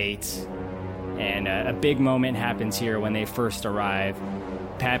Mordor Gate, and a big moment happens here when they first arrive.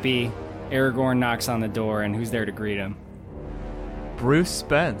 Pappy, Aragorn knocks on the door, and who's there to greet him? Bruce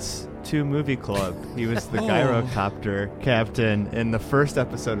Spence, 2 Movie Club. He was the gyrocopter captain in the first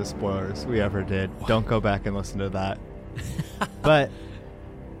episode of Spoilers we ever did. Don't go back and listen to that. But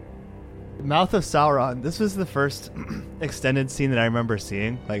Mouth of Sauron, this was the first extended scene that I remember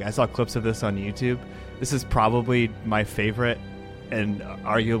seeing. Like, I saw clips of this on YouTube. This is probably my favorite and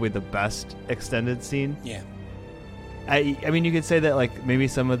arguably the best extended scene. Yeah. I mean, you could say that, like, maybe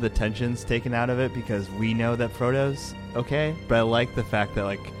some of the tension's taken out of it because we know that Frodo's okay, but I like the fact that,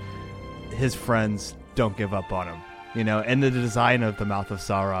 like, his friends don't give up on him, and the design of the Mouth of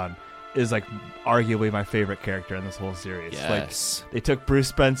Sauron is, like, arguably my favorite character in this whole series. Yes. Like, they took Bruce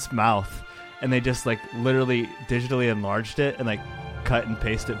Spence's mouth and they just, like, literally digitally enlarged it and, like, cut and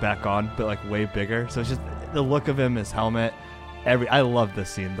paste it back on, but, like, way bigger. So it's just the look of him, his helmet. I love this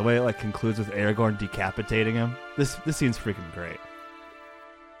scene. The way it, like, concludes with Aragorn decapitating him. This scene's freaking great.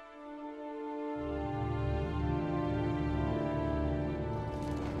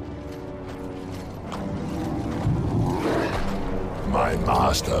 My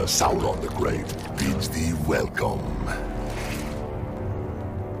master, Sauron the Great, bids thee welcome.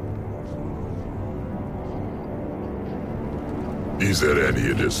 Is there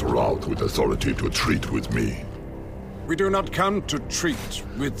any in this rout with authority to treat with me? We do not come to treat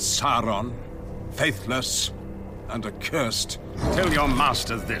with Sauron, faithless and accursed. Tell your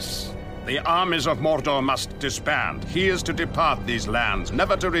master this. The armies of Mordor must disband. He is to depart these lands,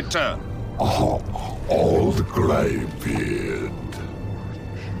 never to return. Oh, old Greybeard.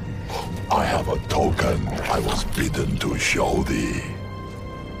 I have a token I was bidden to show thee.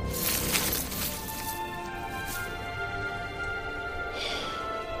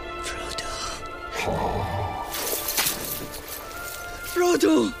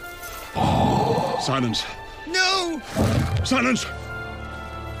 Frodo! Silence. No! Silence!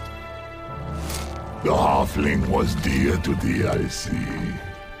 The halfling was dear to thee, I see.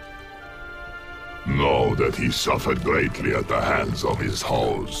 Know that he suffered greatly at the hands of his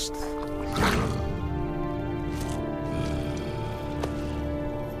host.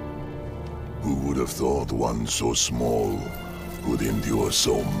 have thought one so small could endure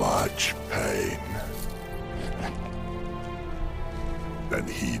so much pain. And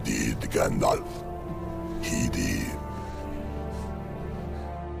he did, Gandalf. He did.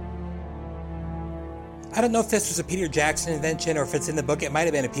 I don't know if this was a Peter Jackson invention or if it's in the book. It might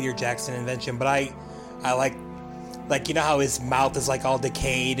have been a Peter Jackson invention, but I like you know how his mouth is like all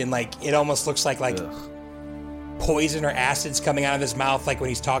decayed and like it almost looks like poison or acids coming out of his mouth, like when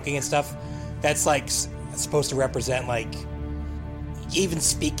he's talking and stuff. That's like supposed to represent like even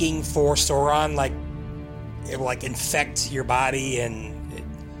speaking for Sauron, like it will like infect your body and it,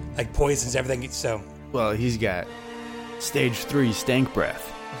 like poisons everything. So well, he's got stage 3 stank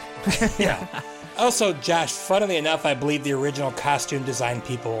breath. Yeah. Also, Josh, funnily enough, I believe the original costume design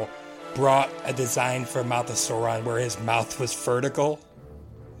people brought a design for Mouth of Sauron where his mouth was vertical.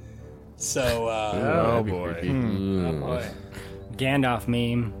 So, oh boy. Oh boy. Gandalf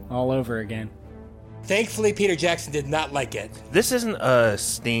meme all over again. Thankfully, Peter Jackson did not like it. This isn't a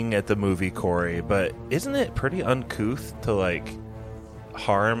sting at the movie, Corey, but isn't it pretty uncouth to, like,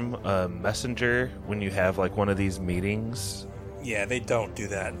 harm a messenger when you have, like, one of these meetings? Yeah, they don't do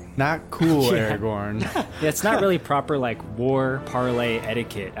that. Not cool, Yeah. Aragorn. Yeah, it's not really proper like war parlay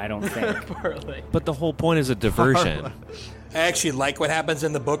etiquette, I don't think. But the whole point is a diversion. I actually like what happens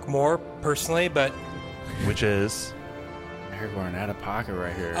in the book more, personally, but... Which is? Aragorn out of pocket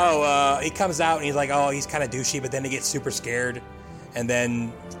right here. He comes out and he's like, he's kind of douchey, but then he gets super scared. And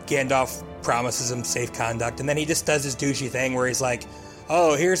then Gandalf promises him safe conduct. And then he just does his douchey thing where he's like,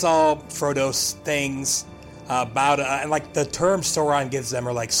 here's all Frodo's things about... and like the terms Sauron gives them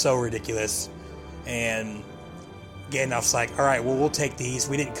are like so ridiculous. And Gandalf's like, all right, well, we'll take these.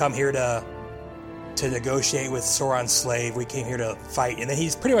 We didn't come here to negotiate with Sauron's slave. We came here to fight. And then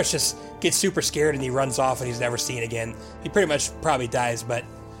he's pretty much just gets super scared and he runs off and he's never seen again. He pretty much probably dies, but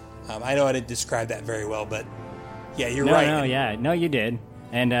I know I didn't describe that very well, but yeah, you're right. No, you did.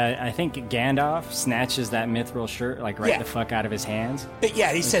 And I think Gandalf snatches that mithril shirt like right the fuck out of his hands. But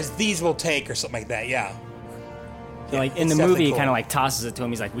yeah, he says, these will take, or something like that, yeah. So, like in the movie, he kind of like tosses it to him.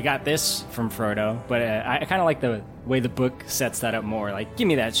 He's like, "We got this from Frodo," but I kind of like the way the book sets that up more. Like, give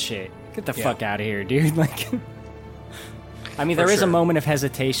me that shit. Get the fuck out of here, dude. Like, I mean, there is a moment of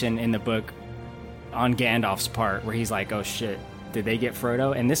hesitation in the book on Gandalf's part where he's like, "Oh shit, did they get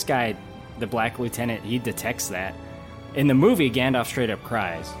Frodo?" And this guy, the Black Lieutenant, he detects that. In the movie, Gandalf straight up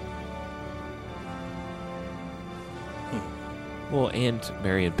cries. Well, and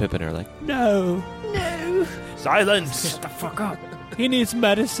Merry and Pippin are like, no. Silence! Shut the fuck up. He needs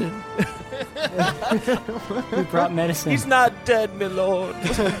medicine. We brought medicine. He's not dead, my lord.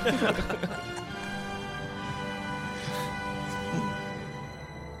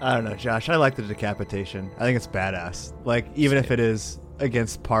 I don't know, Josh. I like the decapitation. I think it's badass. Like, even if it is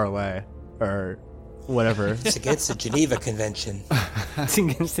against parlay or whatever. It's against the Geneva Convention. It's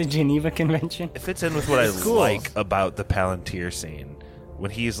against the Geneva Convention. It fits in with what I like about the Palantir scene.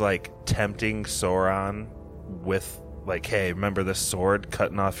 When he's, like, tempting Sauron with, like, hey, remember this sword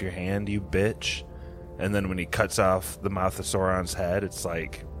cutting off your hand, you bitch? And then when he cuts off the mouth of Sauron's head, it's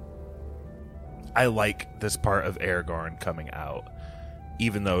like... I like this part of Aragorn coming out.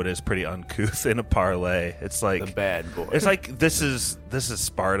 Even though it is pretty uncouth in a parlay. It's like... The bad boy. It's like, this is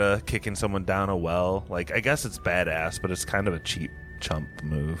Sparta kicking someone down a well. Like, I guess it's badass, but it's kind of a cheap chump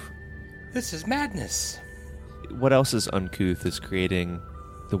move. This is madness. What else is uncouth is creating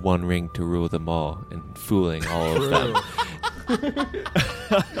the one ring to rule them all and fooling all of them.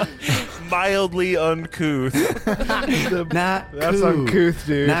 Mildly uncouth. That's uncouth,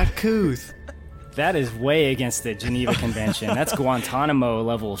 dude. Not couth. That is way against the Geneva Convention. That's Guantanamo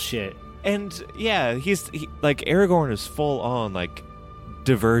level shit. And yeah, like Aragorn is full on like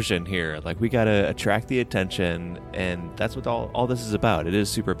diversion here. Like, we gotta attract the attention, and that's what all this is about. It is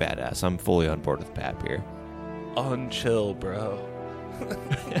super badass. I'm fully on board with Pap here. Unchill, bro.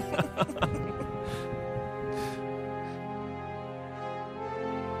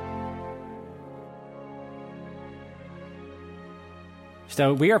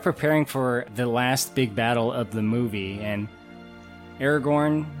 So we are preparing for the last big battle of the movie, and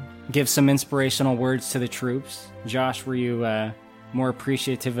Aragorn gives some inspirational words to the troops. Josh, were you more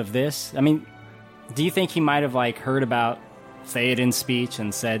appreciative of this? I mean, do you think he might have like heard about Theoden's speech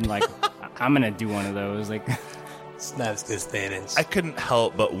and said like, "I'm gonna do one of those"? Like, it's not as good as Theoden's. I couldn't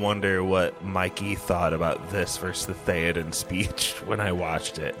help but wonder what Mikey thought about this versus the Theoden speech when I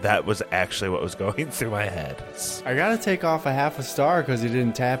watched it. That was actually what was going through my head. I gotta take off a half a star because he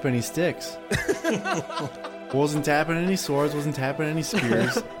didn't tap any sticks. Wasn't tapping any swords, wasn't tapping any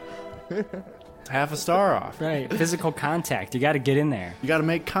spears. half a star off. Right. Physical contact. You got to get in there. You got to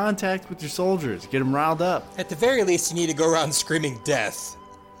make contact with your soldiers. Get them riled up. At the very least, you need to go around screaming death.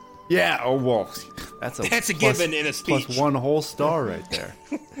 Yeah. Oh well, that's a plus, given in a speech. Plus 1 whole star right there.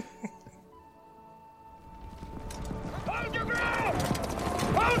 Hold your ground!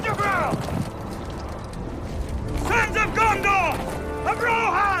 Hold your ground! Sons of Gondor! Of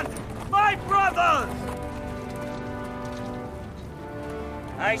Rohan! My brothers!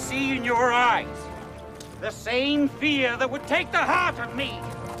 I see in your eyes the same fear that would take the heart of me.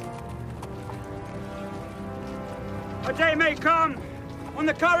 A day may come when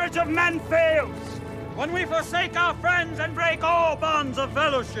the courage of men fails, when we forsake our friends and break all bonds of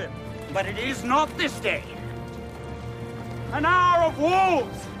fellowship. But it is not this day. An hour of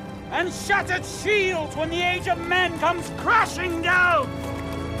wolves and shattered shields when the age of men comes crashing down.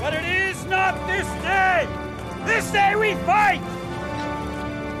 But it is not this day. This day we fight.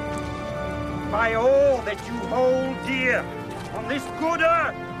 By all that you hold dear on this good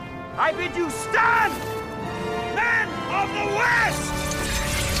earth, I bid you stand, men of the West!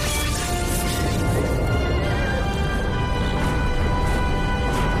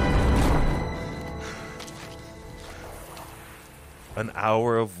 An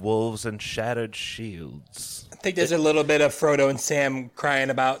hour of wolves and shattered shields. I think there's a little bit of Frodo and Sam crying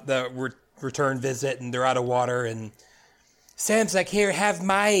about the return visit, and they're out of water, and Sam's like, here, have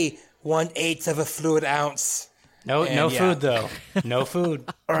my 1/8 of a fluid ounce. No food, though. No food.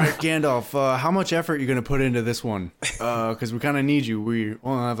 All right, Gandalf, how much effort are you going to put into this one? Because we kind of need you. We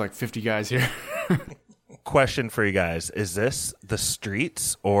only have like 50 guys here. Question for you guys. Is this the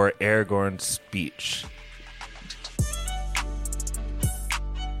streets or Aragorn's speech?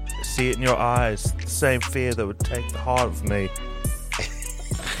 See it in your eyes. The same fear that would take the heart of me.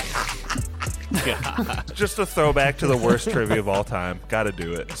 Just a throwback to the worst trivia of all time. Gotta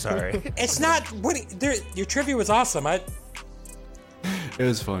do it. Sorry. It's not. Your trivia was awesome. It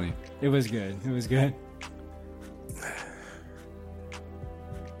was funny. It was good. It was good.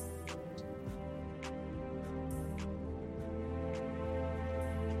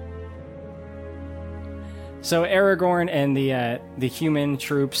 So Aragorn and the human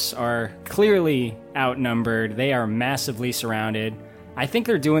troops are clearly outnumbered. They are massively surrounded. I think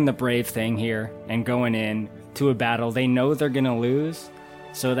they're doing the brave thing here and going in to a battle they know they're going to lose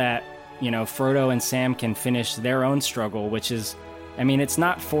so that, Frodo and Sam can finish their own struggle, which is, it's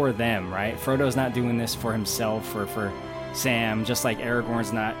not for them, right? Frodo's not doing this for himself or for Sam, just like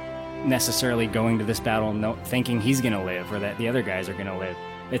Aragorn's not necessarily going to this battle thinking he's going to live or that the other guys are going to live.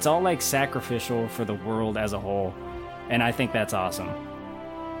 It's all like sacrificial for the world as a whole, and I think that's awesome.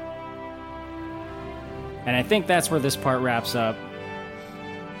 And I think that's where this part wraps up.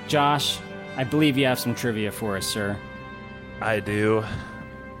 Josh, I believe you have some trivia for us, sir. I do.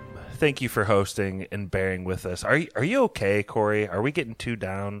 Thank you for hosting and bearing with us. Are you okay, Corey? Are we getting too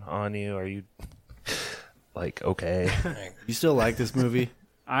down on you? Are you okay? You still like this movie?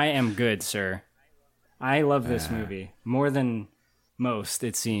 I am good, sir. I love this movie more than most,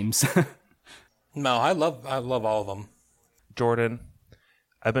 it seems. No, I love all of them. Jordan,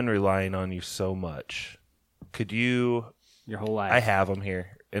 I've been relying on you so much. Could you? Your whole life. I have them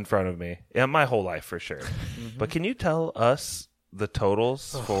here in front of me. Yeah, my whole life for sure. Mm-hmm. But can you tell us the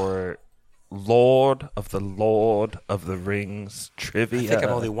totals for Lord of the Rings trivia? I think I'm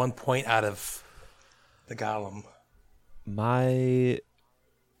only 1 point out of the Gollum. My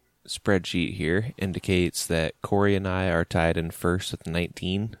spreadsheet here indicates that Corey and I are tied in first with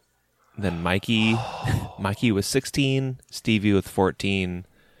 19. Then Mikey with 16, Stevie with 14.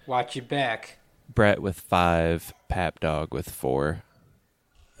 Watch your back. Brett with 5, Papdog with 4.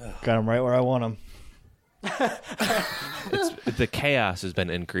 Got him right where I want him. The chaos has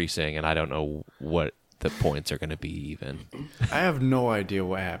been increasing, and I don't know what the points are going to be even. I have no idea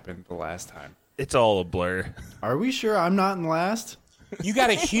what happened the last time. It's all a blur. Are we sure I'm not in last? You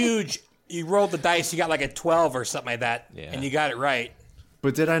got you rolled the dice, you got like a 12 or something like that, and you got it right.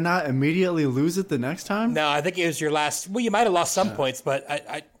 But did I not immediately lose it the next time? No, I think it was your last. Well, you might have lost some points, but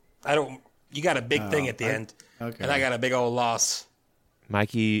I don't. You got a big thing at the end, okay. And I got a big old loss.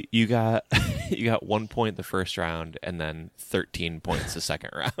 Mikey, you got 1 point the first round, and then 13 points the second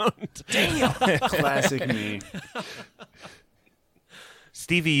round. Damn, classic me.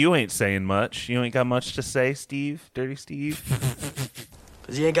 Stevie, you ain't saying much. You ain't got much to say, Steve. Dirty Steve.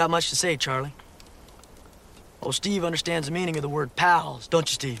 Because he ain't got much to say, Charlie. Oh, Steve understands the meaning of the word pals, don't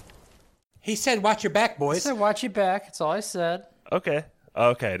you, Steve? He said, watch your back, boys. He said, watch your back. That's all I said. Okay,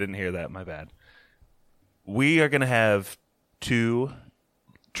 I didn't hear that. My bad. We are going to have 2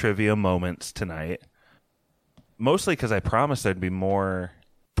 trivia moments tonight. Mostly because I promised there'd be more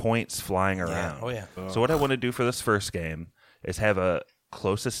points flying around. Oh, yeah. So what I want to do for this first game is have a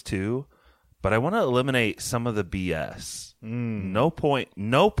closest to, but I want to eliminate some of the BS. No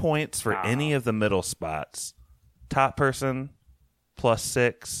points for any of the middle spots. Top person,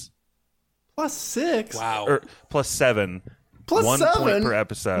 +6. +6? Wow. Or +7. +7? 1 point per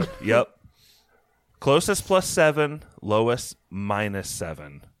episode. Yep. Closest +7, lowest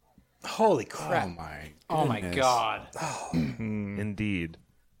 -7. Holy crap. Oh my god. Indeed.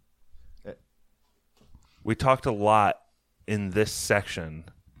 We talked a lot in this section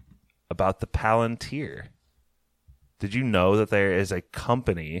about the Palantir. Did you know that there is a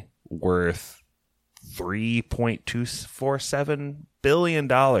company worth $3.247 billion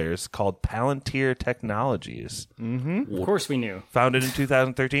called Palantir Technologies? Mm-hmm. Of course we knew. Founded in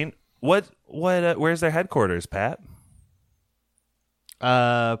 2013. Where's their headquarters, Pat?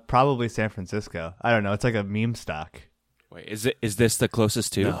 Probably San Francisco. I don't know. It's like a meme stock. Wait, is this the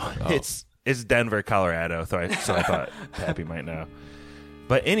closest to? No, it's Denver, Colorado. So I thought Pappy might know.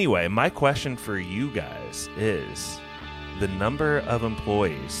 But anyway, my question for you guys is the number of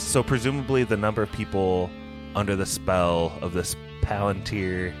employees. So presumably the number of people under the spell of this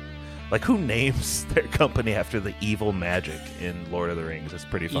Palantir. Like, who names their company after the evil magic in Lord of the Rings? It's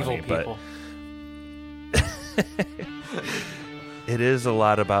pretty funny. Evil people. But it is a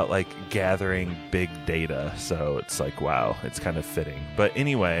lot about, like, gathering big data. So it's like, wow, it's kind of fitting. But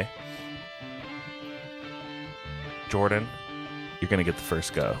anyway, Jordan, you're going to get the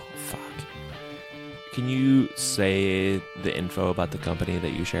first go. Fuck. Can you say the info about the company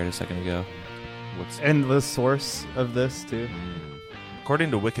that you shared a second ago? And the source of this, too?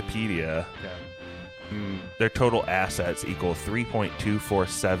 According to Wikipedia, their total assets equal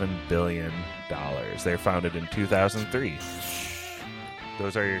 $3.247 billion. They're founded in 2003.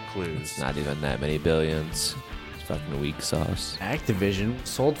 Those are your clues. It's not even that many billions. It's fucking weak sauce. Activision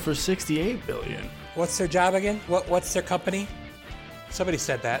sold for $68 billion. What's their job again? What's their company? Somebody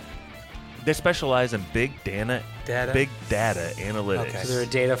said that. They specialize in big data analytics. Okay. So they're a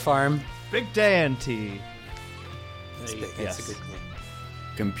data farm. Big Dante. That's big. Yes. That's a good clue.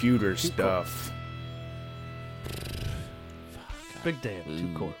 Computer stuff. Big Dan.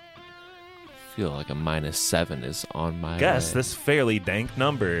 2 core. Feel like a -7 is on my Guess way. this fairly dank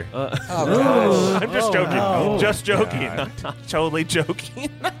number. Oh, gosh. I'm just joking. no. Just joking. I'm totally joking.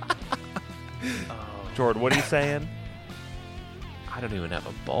 Jordan, what are you saying? I don't even have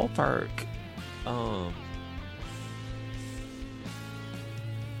a ballpark.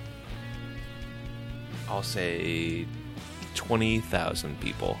 I'll say 20,000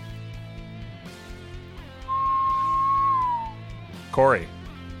 people. Corey.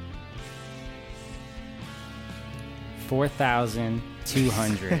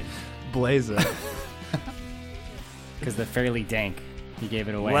 4,200. Blazer. Because the fairly dank. He gave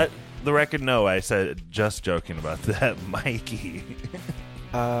it away. Let the record know I said just joking about that, Mikey.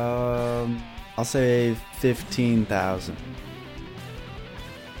 I'll say 15,000.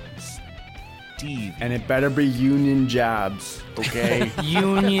 Steve. And it better be union jobs, okay?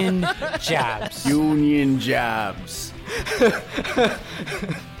 Union jobs. Union jobs. Gotta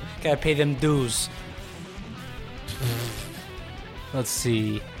pay them dues. Let's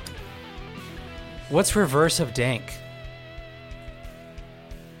see. What's reverse of dank?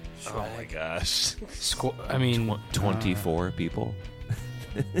 Oh my gosh. 24 people.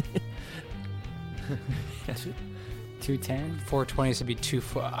 210? 420 would be 2.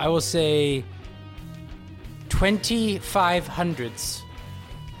 I will say 2,500s.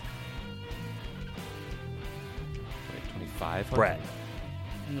 25. Brett.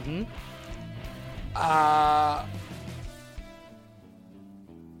 Mm-hmm.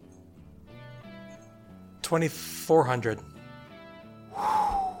 2,400.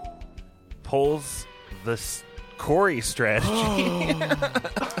 Pulls the Corey strategy.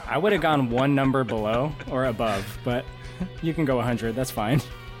 I would have gone one number below or above, but you can go 100. That's fine.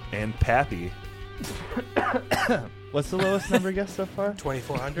 And Pappy. What's the lowest number guess so far?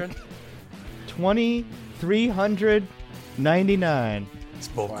 2,400? 2,399. It's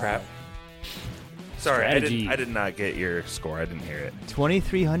bull crap. Sorry, Strategy. I did not get your score. I didn't hear it.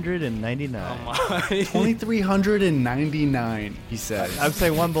 2,399. Oh 2,399, he said. I'm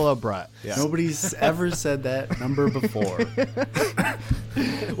saying one below Brett. Yeah. Nobody's ever said that number before.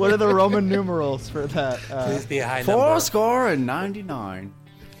 What are the Roman numerals for that? Please be a high number. 499.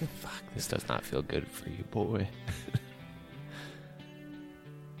 Fuck, this does not feel good for you, boy.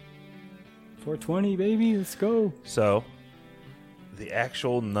 420, baby. Let's go. So, the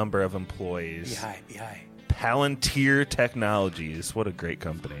actual number of employees. Be high. Palantir Technologies, what a great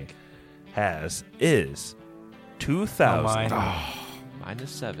company, is 2,000.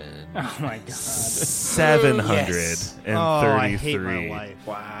 -7. Oh my god. 733. I hate my life.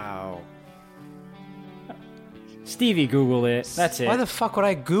 Wow. Stevie Googled it. That's it. Why the fuck would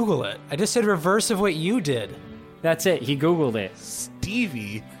I Google it? I just did reverse of what you did. That's it. He Googled it.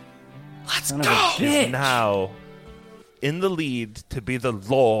 Stevie Let's Son of go. a is now in the lead to be the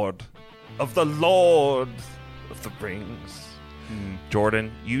Lord of the Rings.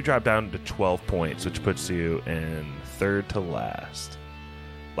 Jordan, you drop down to 12 points, which puts you in third to last.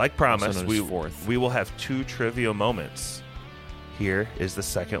 Like promised, known as fourth. we will have 2 trivia moments. Here is the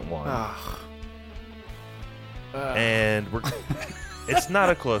second one. And it's not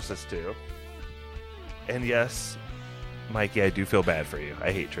a closest to. And yes, Mikey, I do feel bad for you.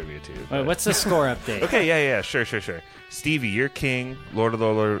 I hate trivia too. Wait, what's the score update? Okay, yeah, sure. Stevie, you're king. Lord of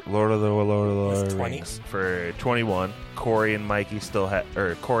the It's 20. Rings for 21. Corey and Mikey still have,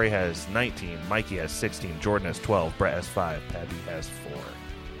 or Corey has 19. Mikey has 16. Jordan has 12. Brett has 5. Pappy has 4.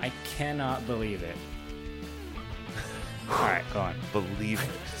 I cannot believe it. All right, go on. Believe it,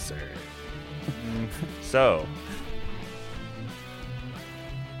 sir. So,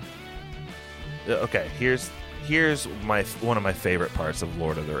 okay, here's one of my favorite parts of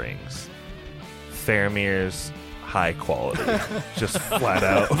Lord of the Rings. Faramir's high quality. Just flat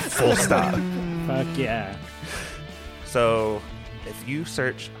out, full stop. Fuck yeah. So, if you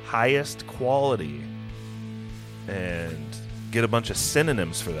search highest quality and get a bunch of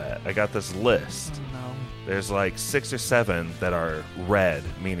synonyms for that, I got this list. There's like 6 or 7 that are red,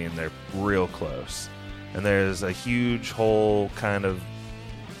 meaning they're real close. And there's a huge whole kind of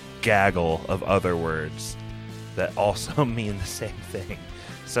gaggle of other words that also mean the same thing.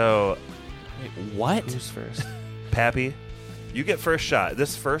 So, wait, what? Who's first? Pappy, you get first shot.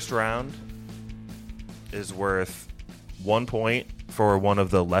 This first round is worth 1 point for one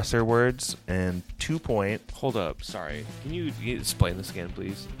of the lesser words and 2 points. Hold up, sorry. Can you explain this again,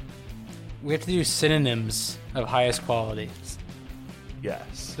 please? We have to do synonyms of highest quality.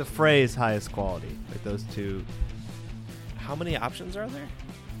 Yes. The phrase highest quality. Like those two. How many options are there?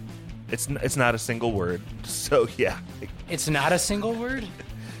 It's not a single word. So, yeah. It's not a single word?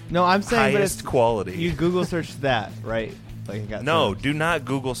 No, I'm saying highest but it's, quality. You Google search that, right? Like it got No, searched. do not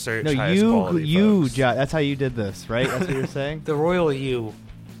Google search No, highest quality, folks. that's how you did this, right? That's what you're saying? The royal you.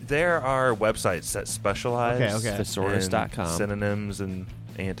 There are websites that specialize Okay. Thesaurus.com. in synonyms and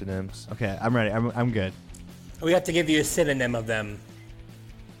antonyms. Okay, I'm ready. I'm good. We have to give you a synonym of them.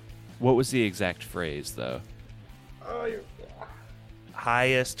 What was the exact phrase, though?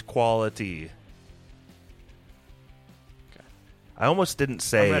 Highest quality. Okay. I almost didn't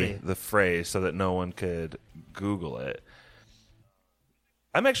I'm ready. say the phrase so that no one could Google it.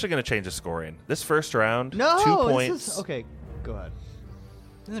 I'm actually going to change the scoring. This first round, No, 2 this points. is- okay, go ahead.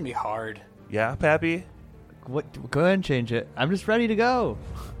 This is gonna be hard. Yeah, Pappy? What? Go ahead and change it. I'm just ready to go.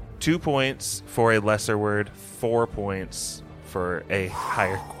 2 points for a lesser word, 4 points for a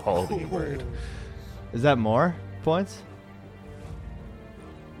higher quality word. Is that more points?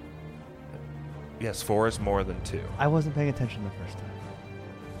 Yes, 4 is more than 2. I wasn't paying attention the first time.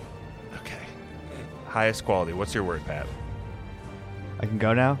 Okay. Highest quality. What's your word, Pat? I can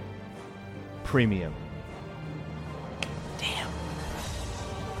go now? Premium. Damn.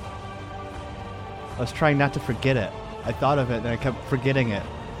 I was trying not to forget it. I thought of it, and I kept forgetting it.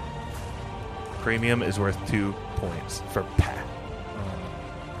 Premium is worth 2 points for Pat.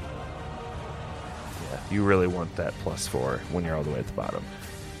 Yeah, you really want that +4 when you're all the way at the bottom.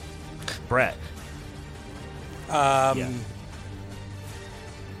 Brett.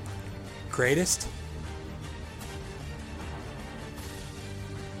 Greatest?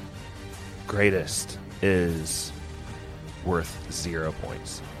 Greatest is worth 0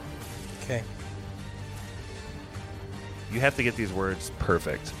 points. Okay. You have to get these words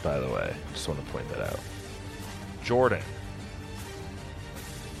perfect, by the way. Just want to point that out. Jordan.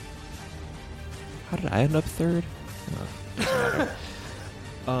 How did I end up third?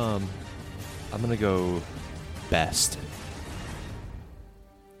 I'm gonna go best.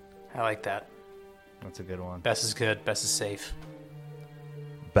 I like that. That's a good one. Best is good. Best is safe.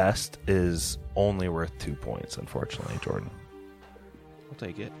 Best is only worth 2 points, unfortunately, Jordan. I'll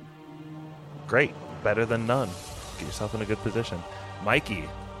take it. Great. Better than none. Get yourself in a good position. Mikey.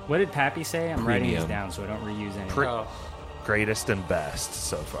 What did Pappy say? I'm writing Premium. these down so I don't reuse any. Greatest and best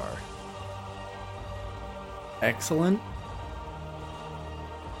so far. Excellent.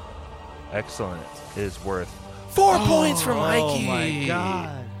 Excellent is worth 4 points for Mikey. Oh my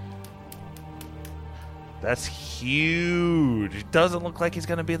god. That's huge. It doesn't look like he's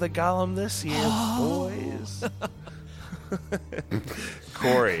going to be the Gollum this year, boys.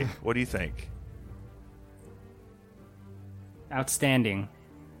 Corey, what do you think? Outstanding.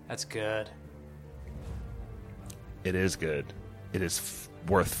 That's good. It is good. It is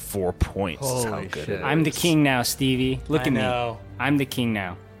worth 4 points. Is how Holy good shit. it is. I'm the king now, Stevie. Look I at know. me. I'm the king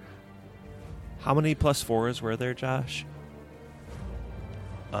now. How many +4s were there, Josh?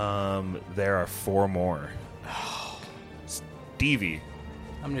 There are 4 more. Stevie.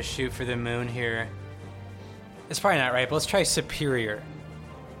 I'm gonna shoot for the moon here. It's probably not right, but let's try superior.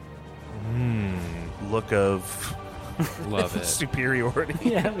 Look of Love it. superiority.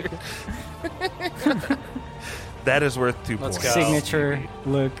 Yeah. That is worth 2 Let's points. go. Signature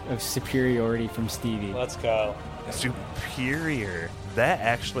look of superiority from Stevie. Let's go. Superior. That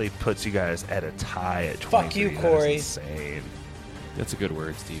actually puts you guys at a tie at 23. Fuck you, That is Corey. insane. That's a good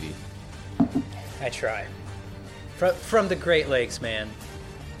word, Stevie. I try. From the Great Lakes, man.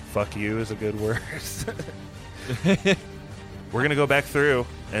 Fuck you is a good word. We're going to go back through,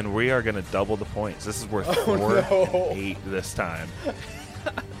 and we are going to double the points. This is worth 4 and 8 this time.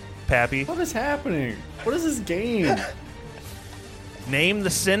 Pappy, What is happening? What is this game? name the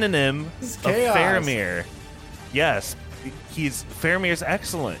synonym This is of chaos. Faramir. Yes, Faramir's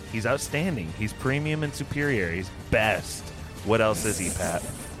excellent. He's outstanding. He's premium and superior. He's best. What else is he, Pat?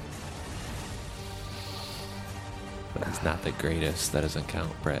 But he's not the greatest. That doesn't count,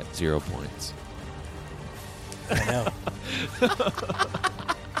 Brett. 0 points. I know.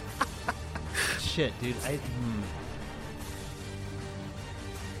 Shit, dude.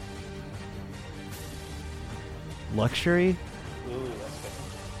 Luxury?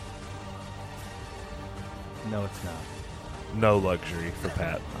 No, it's not. No luxury for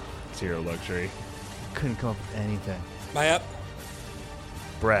Pat. 0 luxury. Couldn't come up with anything. Am I up?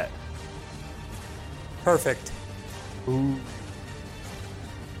 Brett. Perfect. Ooh.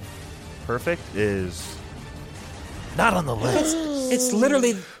 Perfect is not on the list. It's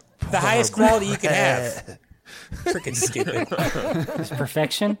literally the highest quality you can have. Freaking stupid. Is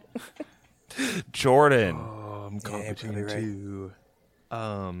perfection? Jordan. I'm Yeah, probably right. too.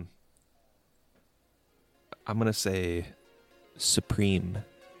 I'm gonna say supreme.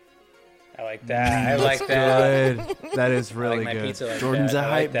 I like that. I like that. Good. That is I really like my good. pizza like Jordan's that. a I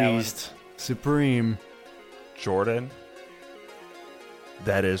like hype that one. beast. Supreme. Jordan.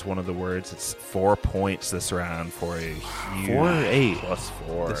 That is one of the words. It's 4 points this round for a huge 4 or 8?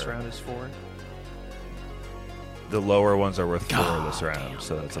 +4. This round is 4. The lower ones are worth 4 this round,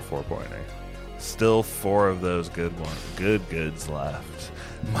 so that's a 4-pointer. Still 4 of those good ones, goods left.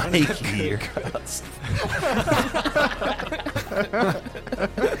 Mikey,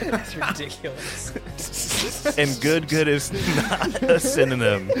 That's ridiculous. and good is not a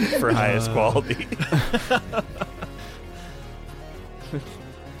synonym for highest quality.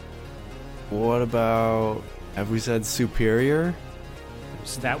 What about, have we said superior?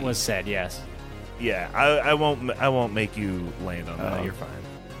 That was said, yes. Yeah, I won't make you land on that. You're fine.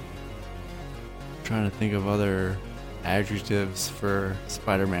 Trying to think of other adjectives for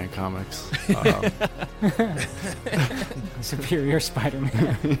Spider-Man comics. Superior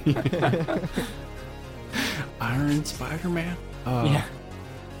Spider-Man. Iron Spider-Man? Yeah.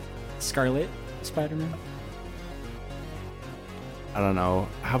 Scarlet Spider-Man. I don't know.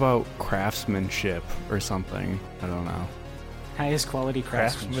 How about craftsmanship or something? I don't know. Highest quality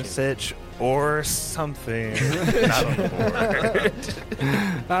craftsmanship. Craftsmanship or something. Not on the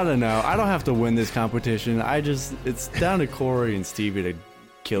board. I don't know. I don't have to win this competition. It's down to Corey and Stevie to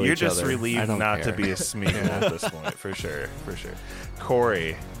kill You're each other. just I relieved don't not to care. be a Smeagol at this point, for sure.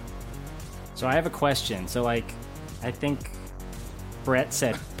 Corey. So I have a question. So, like, I think Brett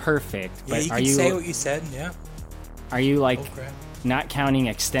said perfect, Yeah, but you are can you say what you said, yeah. are you like Oh, crap. not counting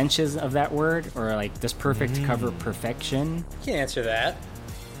extensions of that word, or like does perfect cover perfection? You can answer that.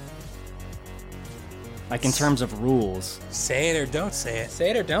 Like in terms of rules. Say it or don't say it. Say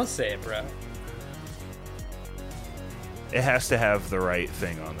it or don't say it, bro. It has to have the right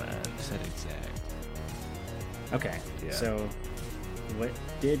thing on that. Said exact. Okay. Yeah. So what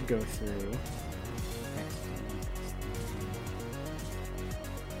did go through?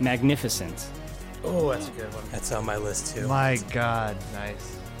 Magnificent. Oh, that's a good one. That's on my list too. My God,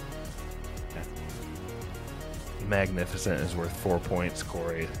 nice. Magnificent is worth 4 points,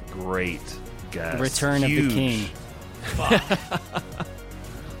 Corey. Great guess. Return of the Huge. King.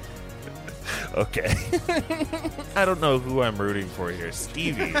 Okay. I don't know who I'm rooting for here.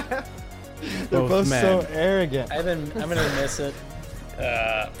 Stevie. They're both men. so arrogant. I'm gonna miss it.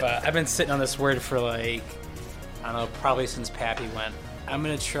 But I've been sitting on this word for like, I don't know, probably since Pappy went. I'm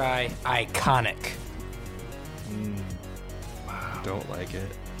gonna try iconic. Don't like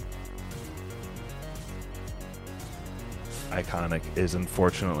it. Iconic is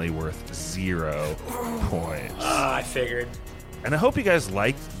unfortunately worth 0 points. I figured. And I hope you guys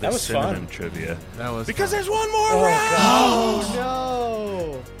liked the That was cinnamon fun. trivia. That was because fun. there's one more round.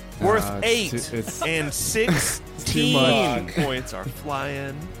 Oh no! Worth it's 8 too- it's- and 16 much. Points are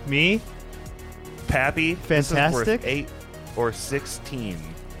flying. Me? Pappy, this is worth Fantastic? 8 or 16.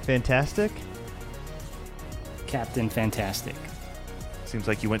 Fantastic? Captain Fantastic. Seems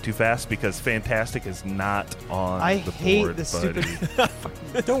like you went too fast because Fantastic is not on I the hate board, this buddy.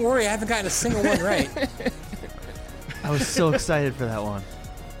 stupid. Don't worry, I haven't gotten a single one right. I was so excited for that one.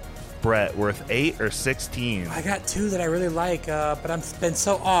 Brett, worth 8 or 16? I got 2 that I really like, but I've been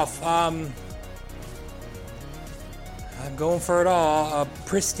so off. I'm going for it all.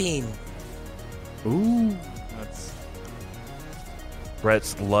 Pristine. Ooh.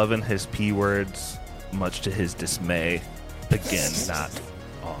 Brett's loving his P words, much to his dismay. Again, not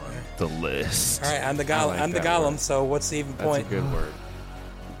on the list. All right, I'm the I golem. like I'm the that golem. word. So what's the even point? word.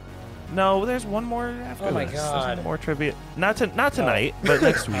 No, there's one more after Oh my this. There's God. one more trivia. Not tonight, but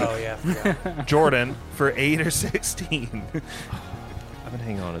next week. Oh yeah. Jordan for 8 or 16. I've been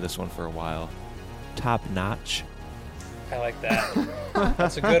hanging on to this one for a while. Top notch. I like that.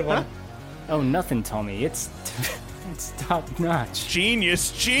 That's a good one. Oh, nothing, Tommy. It's top notch.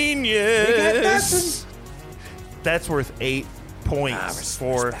 Genius. That's worth 8 points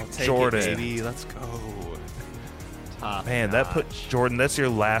for Jordan. Baby, let's go. Top Man, that put Jordan. That's your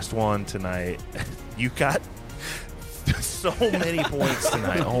last one tonight. You got so many points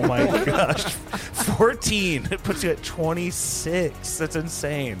tonight. Oh my gosh, 14. It puts you at 26. That's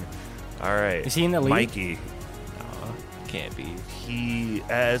insane. All right, Is he in the lead? Mikey? No, can't be. He,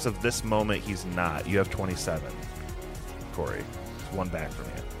 as of this moment, he's not. You have 27. Corey, one back from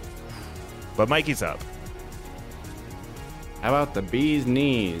you. But Mikey's up. How about the bee's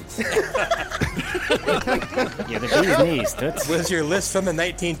knees? Yeah, the bee's knees, toots. Was your list from the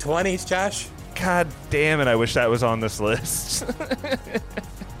 1920s, Josh? God damn it! I wish that was on this list.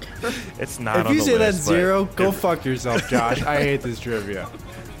 It's not. If on you the say that's list, but 0, go if- fuck yourself, Josh. I hate this trivia.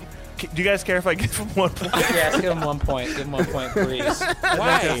 Do you guys care if I give him 1 point? Yes, give him 1 point. Give him 1 point, please.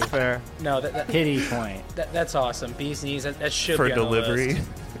 Why? That's fair. No, that Pity point. that's awesome. Bee's knees. That should For be on the delivery. list.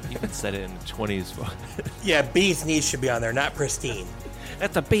 You even said it in the 20s. Yeah, bee's knees should be on there, not pristine.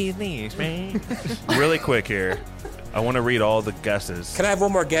 That's a bee's knees, man. Really quick here. I want to read all the guesses. Can I have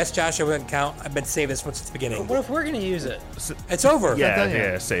one more guess, Josh? I wouldn't count. I've been saving this one since the beginning. What if we're gonna use it? It's over.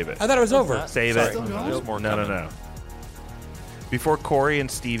 Yeah, save it. I thought it was over. Save Sorry. it. There's more No. coming. Before Corey and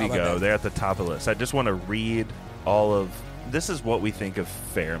Stevie Oh, my go, bad. they're at the top of the list. I just want to read all of. This is what we think of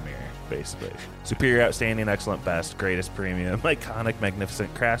Faramir, basically. Superior, outstanding, excellent, best, greatest, premium, iconic,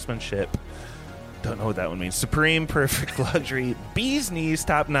 magnificent, craftsmanship. Don't know what that one means. Supreme, perfect, luxury, bee's knees,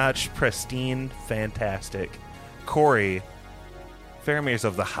 top notch, pristine, fantastic. Corey, Faramir's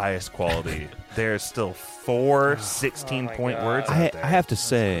of the highest quality. There's still 4 16-point words out there. I have to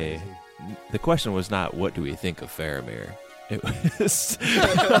say, the question was not what do we think of Faramir. It was That's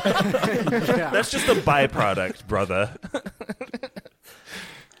just a byproduct, brother.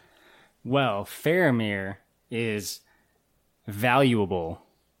 Well, Faramir is valuable.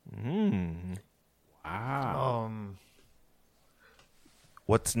 Wow.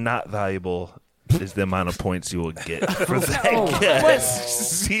 What's not valuable is the amount of points you will get for that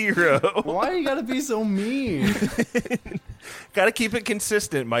guess. 0. Why you gotta be so mean? Gotta keep it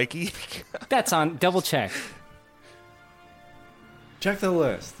consistent, Mikey. That's on double check. Check the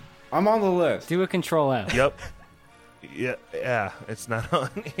list. I'm on the list. Do a control F. Yep. Yeah, it's not on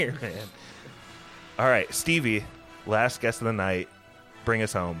here, man. All right, Stevie, last guess of the night. Bring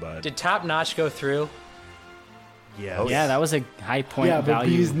us home, bud. Did Top Notch go through? Yeah. Yeah, that was a high point Yeah, but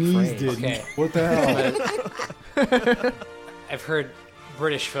value bee's knees phrase. didn't. Okay. What the hell? I've heard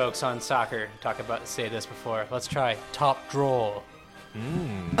British folks on soccer say this before. Let's try top draw.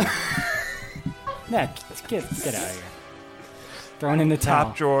 Yeah, get out of here. Throwing in the towel.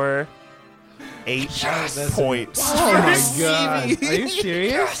 Top drawer, 8 points. Oh my god. Are you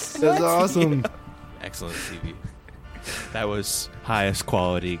serious? That's awesome. excellent, Stevie. That was highest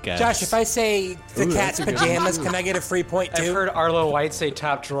quality guess. Josh, if I say the cat's pajamas, can I get a free point too? I've heard Arlo White say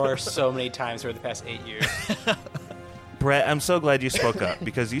top drawer so many times over the past 8 years. Brett, I'm so glad you spoke up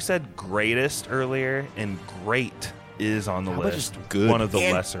because you said greatest earlier, and great is on the How about list. just good? One of the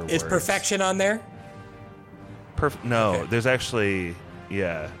And lesser is words. perfection on there? No, Okay. there's actually,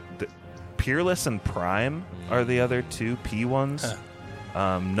 Peerless and Prime are the other two P ones.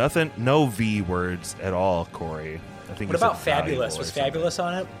 Nothing, no V words at all, Corey. I think What you said about Fabulous? valuable or Was something. Fabulous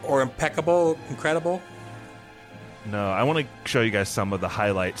on it? Or impeccable, incredible? No, I want to show you guys some of the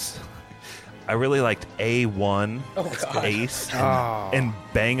highlights. I really liked A1, Oh, God. Ace, Oh. and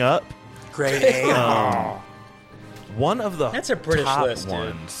Bang Up. Grade A. One of the That's a British top list, dude.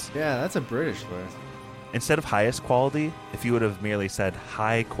 ones. Yeah, that's a British list. Instead of highest quality, if you would have merely said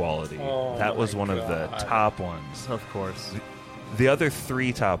high quality, Oh that was my one of the God. top ones. Of course. The other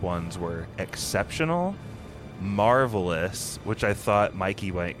 3 top ones were exceptional, marvelous, which I thought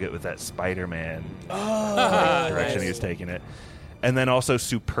Mikey might get with that Spider-Man direction he was taking it. And then also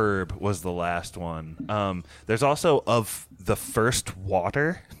superb was the last one. There's also of the first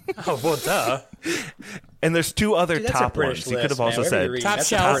water. Oh, well, duh. And there's 2 other Dude, that's a top British ones. You could have list, also man. said Whatever you read, top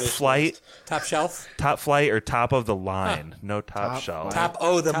that's a shelf, British flight, Top shelf? top flight, or top of the line. No top shelf. Top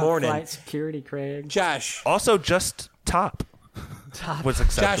O the Top morning. flight security, Craig. Josh. Also, just top. Was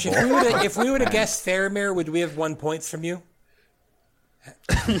Josh, acceptable. if we would have guessed Faramir, would we have 1 point from you?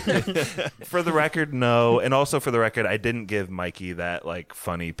 For the record, no. And also for the record, I didn't give Mikey that like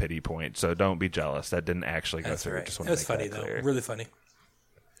funny pity point, so don't be jealous. That didn't actually go That's through. right. Just It want to was make funny, that though. clear. Really funny.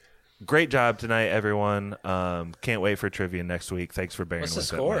 Great job tonight, everyone. Can't wait for trivia next week. Thanks for bearing What's the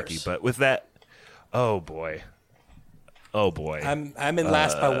with it, scores? Mikey. But with that, oh boy. I'm in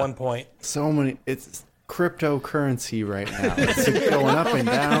last by 1 point. So many. It's cryptocurrency right now. It's going up and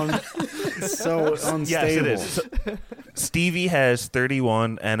down. It's so unstable. Yes, it is. So, Stevie has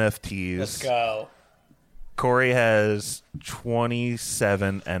 31 NFTs. Let's go. Corey has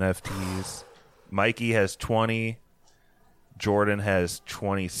 27 NFTs. Mikey has 20. Jordan has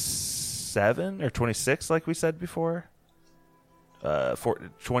 27 or 26, like we said before.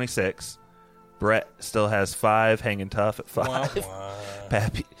 26. Brett still has 5, hanging tough at 5.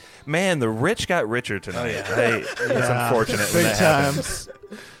 Pappy, man, the rich got richer tonight. Oh, yeah. Hey, it's unfortunate when Big that time. happens.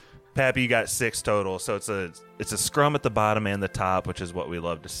 Pappy, you got 6 total, so it's a scrum at the bottom and the top, which is what we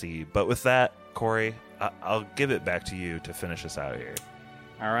love to see. But with that, Corey, I'll give it back to you to finish us out here.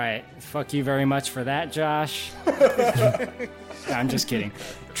 All right. Fuck you very much for that, Josh. I'm just kidding.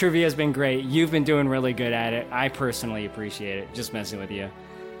 Trivia's been great. You've been doing really good at it. I personally appreciate it. Just messing with you.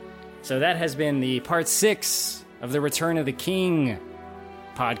 So that has been the part 6 of the Return of the King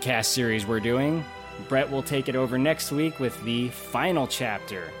podcast series we're doing. Brett will take it over next week with the final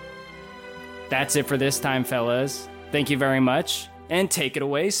chapter. That's it for this time, fellas. Thank you very much, and take it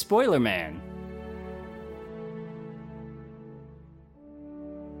away, Spoiler Man.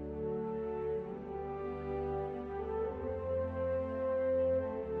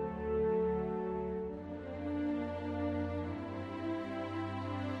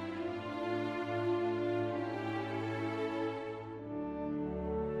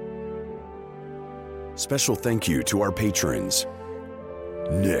 Special thank you to our patrons: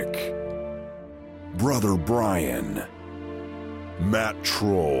 Nick, Brother Brian, Matt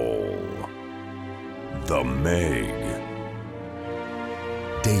Troll, The Meg,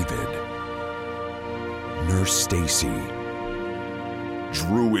 David, Nurse Stacy,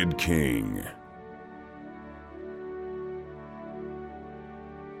 Druid King,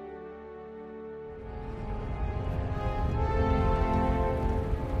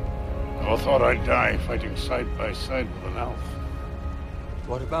 I thought I'd die fighting side by side with an elf.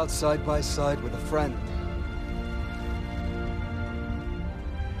 What about side by side with a friend?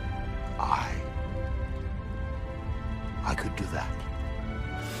 I could do that.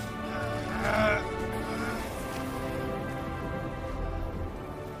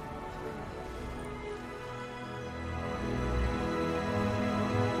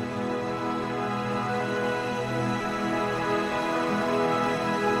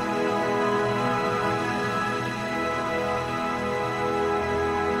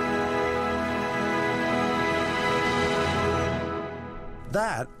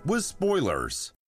 That was Spoilers.